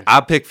Tiger then.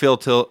 I'll pick Phil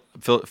till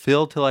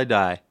I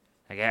die.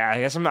 I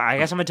guess I'm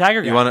a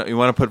Tiger guy. You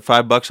want to put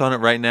 $5 on it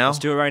right now? Let's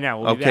do it right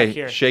now. We'll be back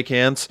here. Shake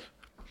hands.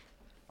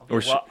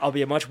 I'll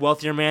be a much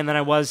wealthier man than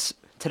I was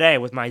today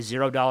with my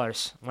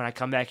 $0 when I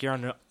come back here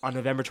on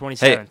November 27th.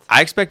 Hey,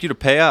 I expect you to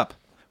pay up.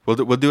 We'll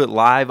do it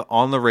live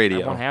on the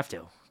radio. I won't have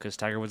to because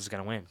Tiger Woods is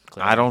going to win.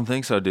 Clearly. I don't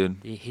think so, dude.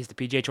 He's the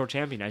PGA Tour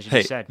champion, as you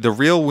just said. The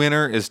real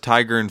winner is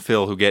Tiger and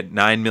Phil, who get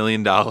 $9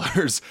 million to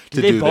do this.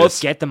 Do they both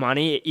get the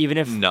money, even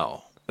if...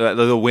 No.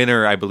 The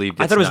winner, I believe,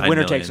 gets $9 million. I thought it was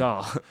winner takes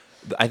all.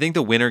 I think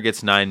the winner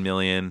gets $9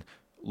 million,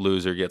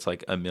 loser gets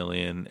like $1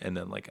 million, and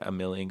then like $1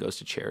 million goes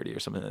to charity or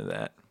something like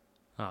that.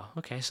 Oh,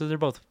 okay. So they're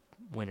both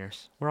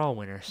winners. We're all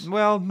winners.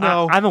 Well,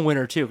 no. I'm a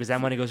winner, too, because that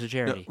money goes to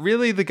charity. No,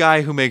 really, the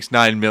guy who makes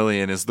 $9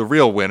 million is the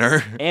real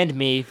winner. And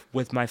me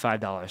with my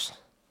 $5.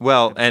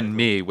 Well, and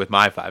me with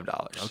my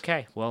 $5.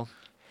 Okay, well,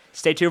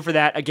 stay tuned for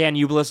that. Again,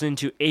 you've been listening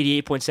to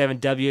 88.7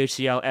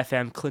 WHCL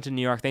FM, Clinton,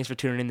 New York. Thanks for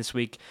tuning in this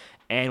week,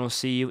 and we'll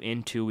see you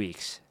in 2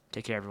 weeks.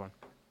 Take care, everyone.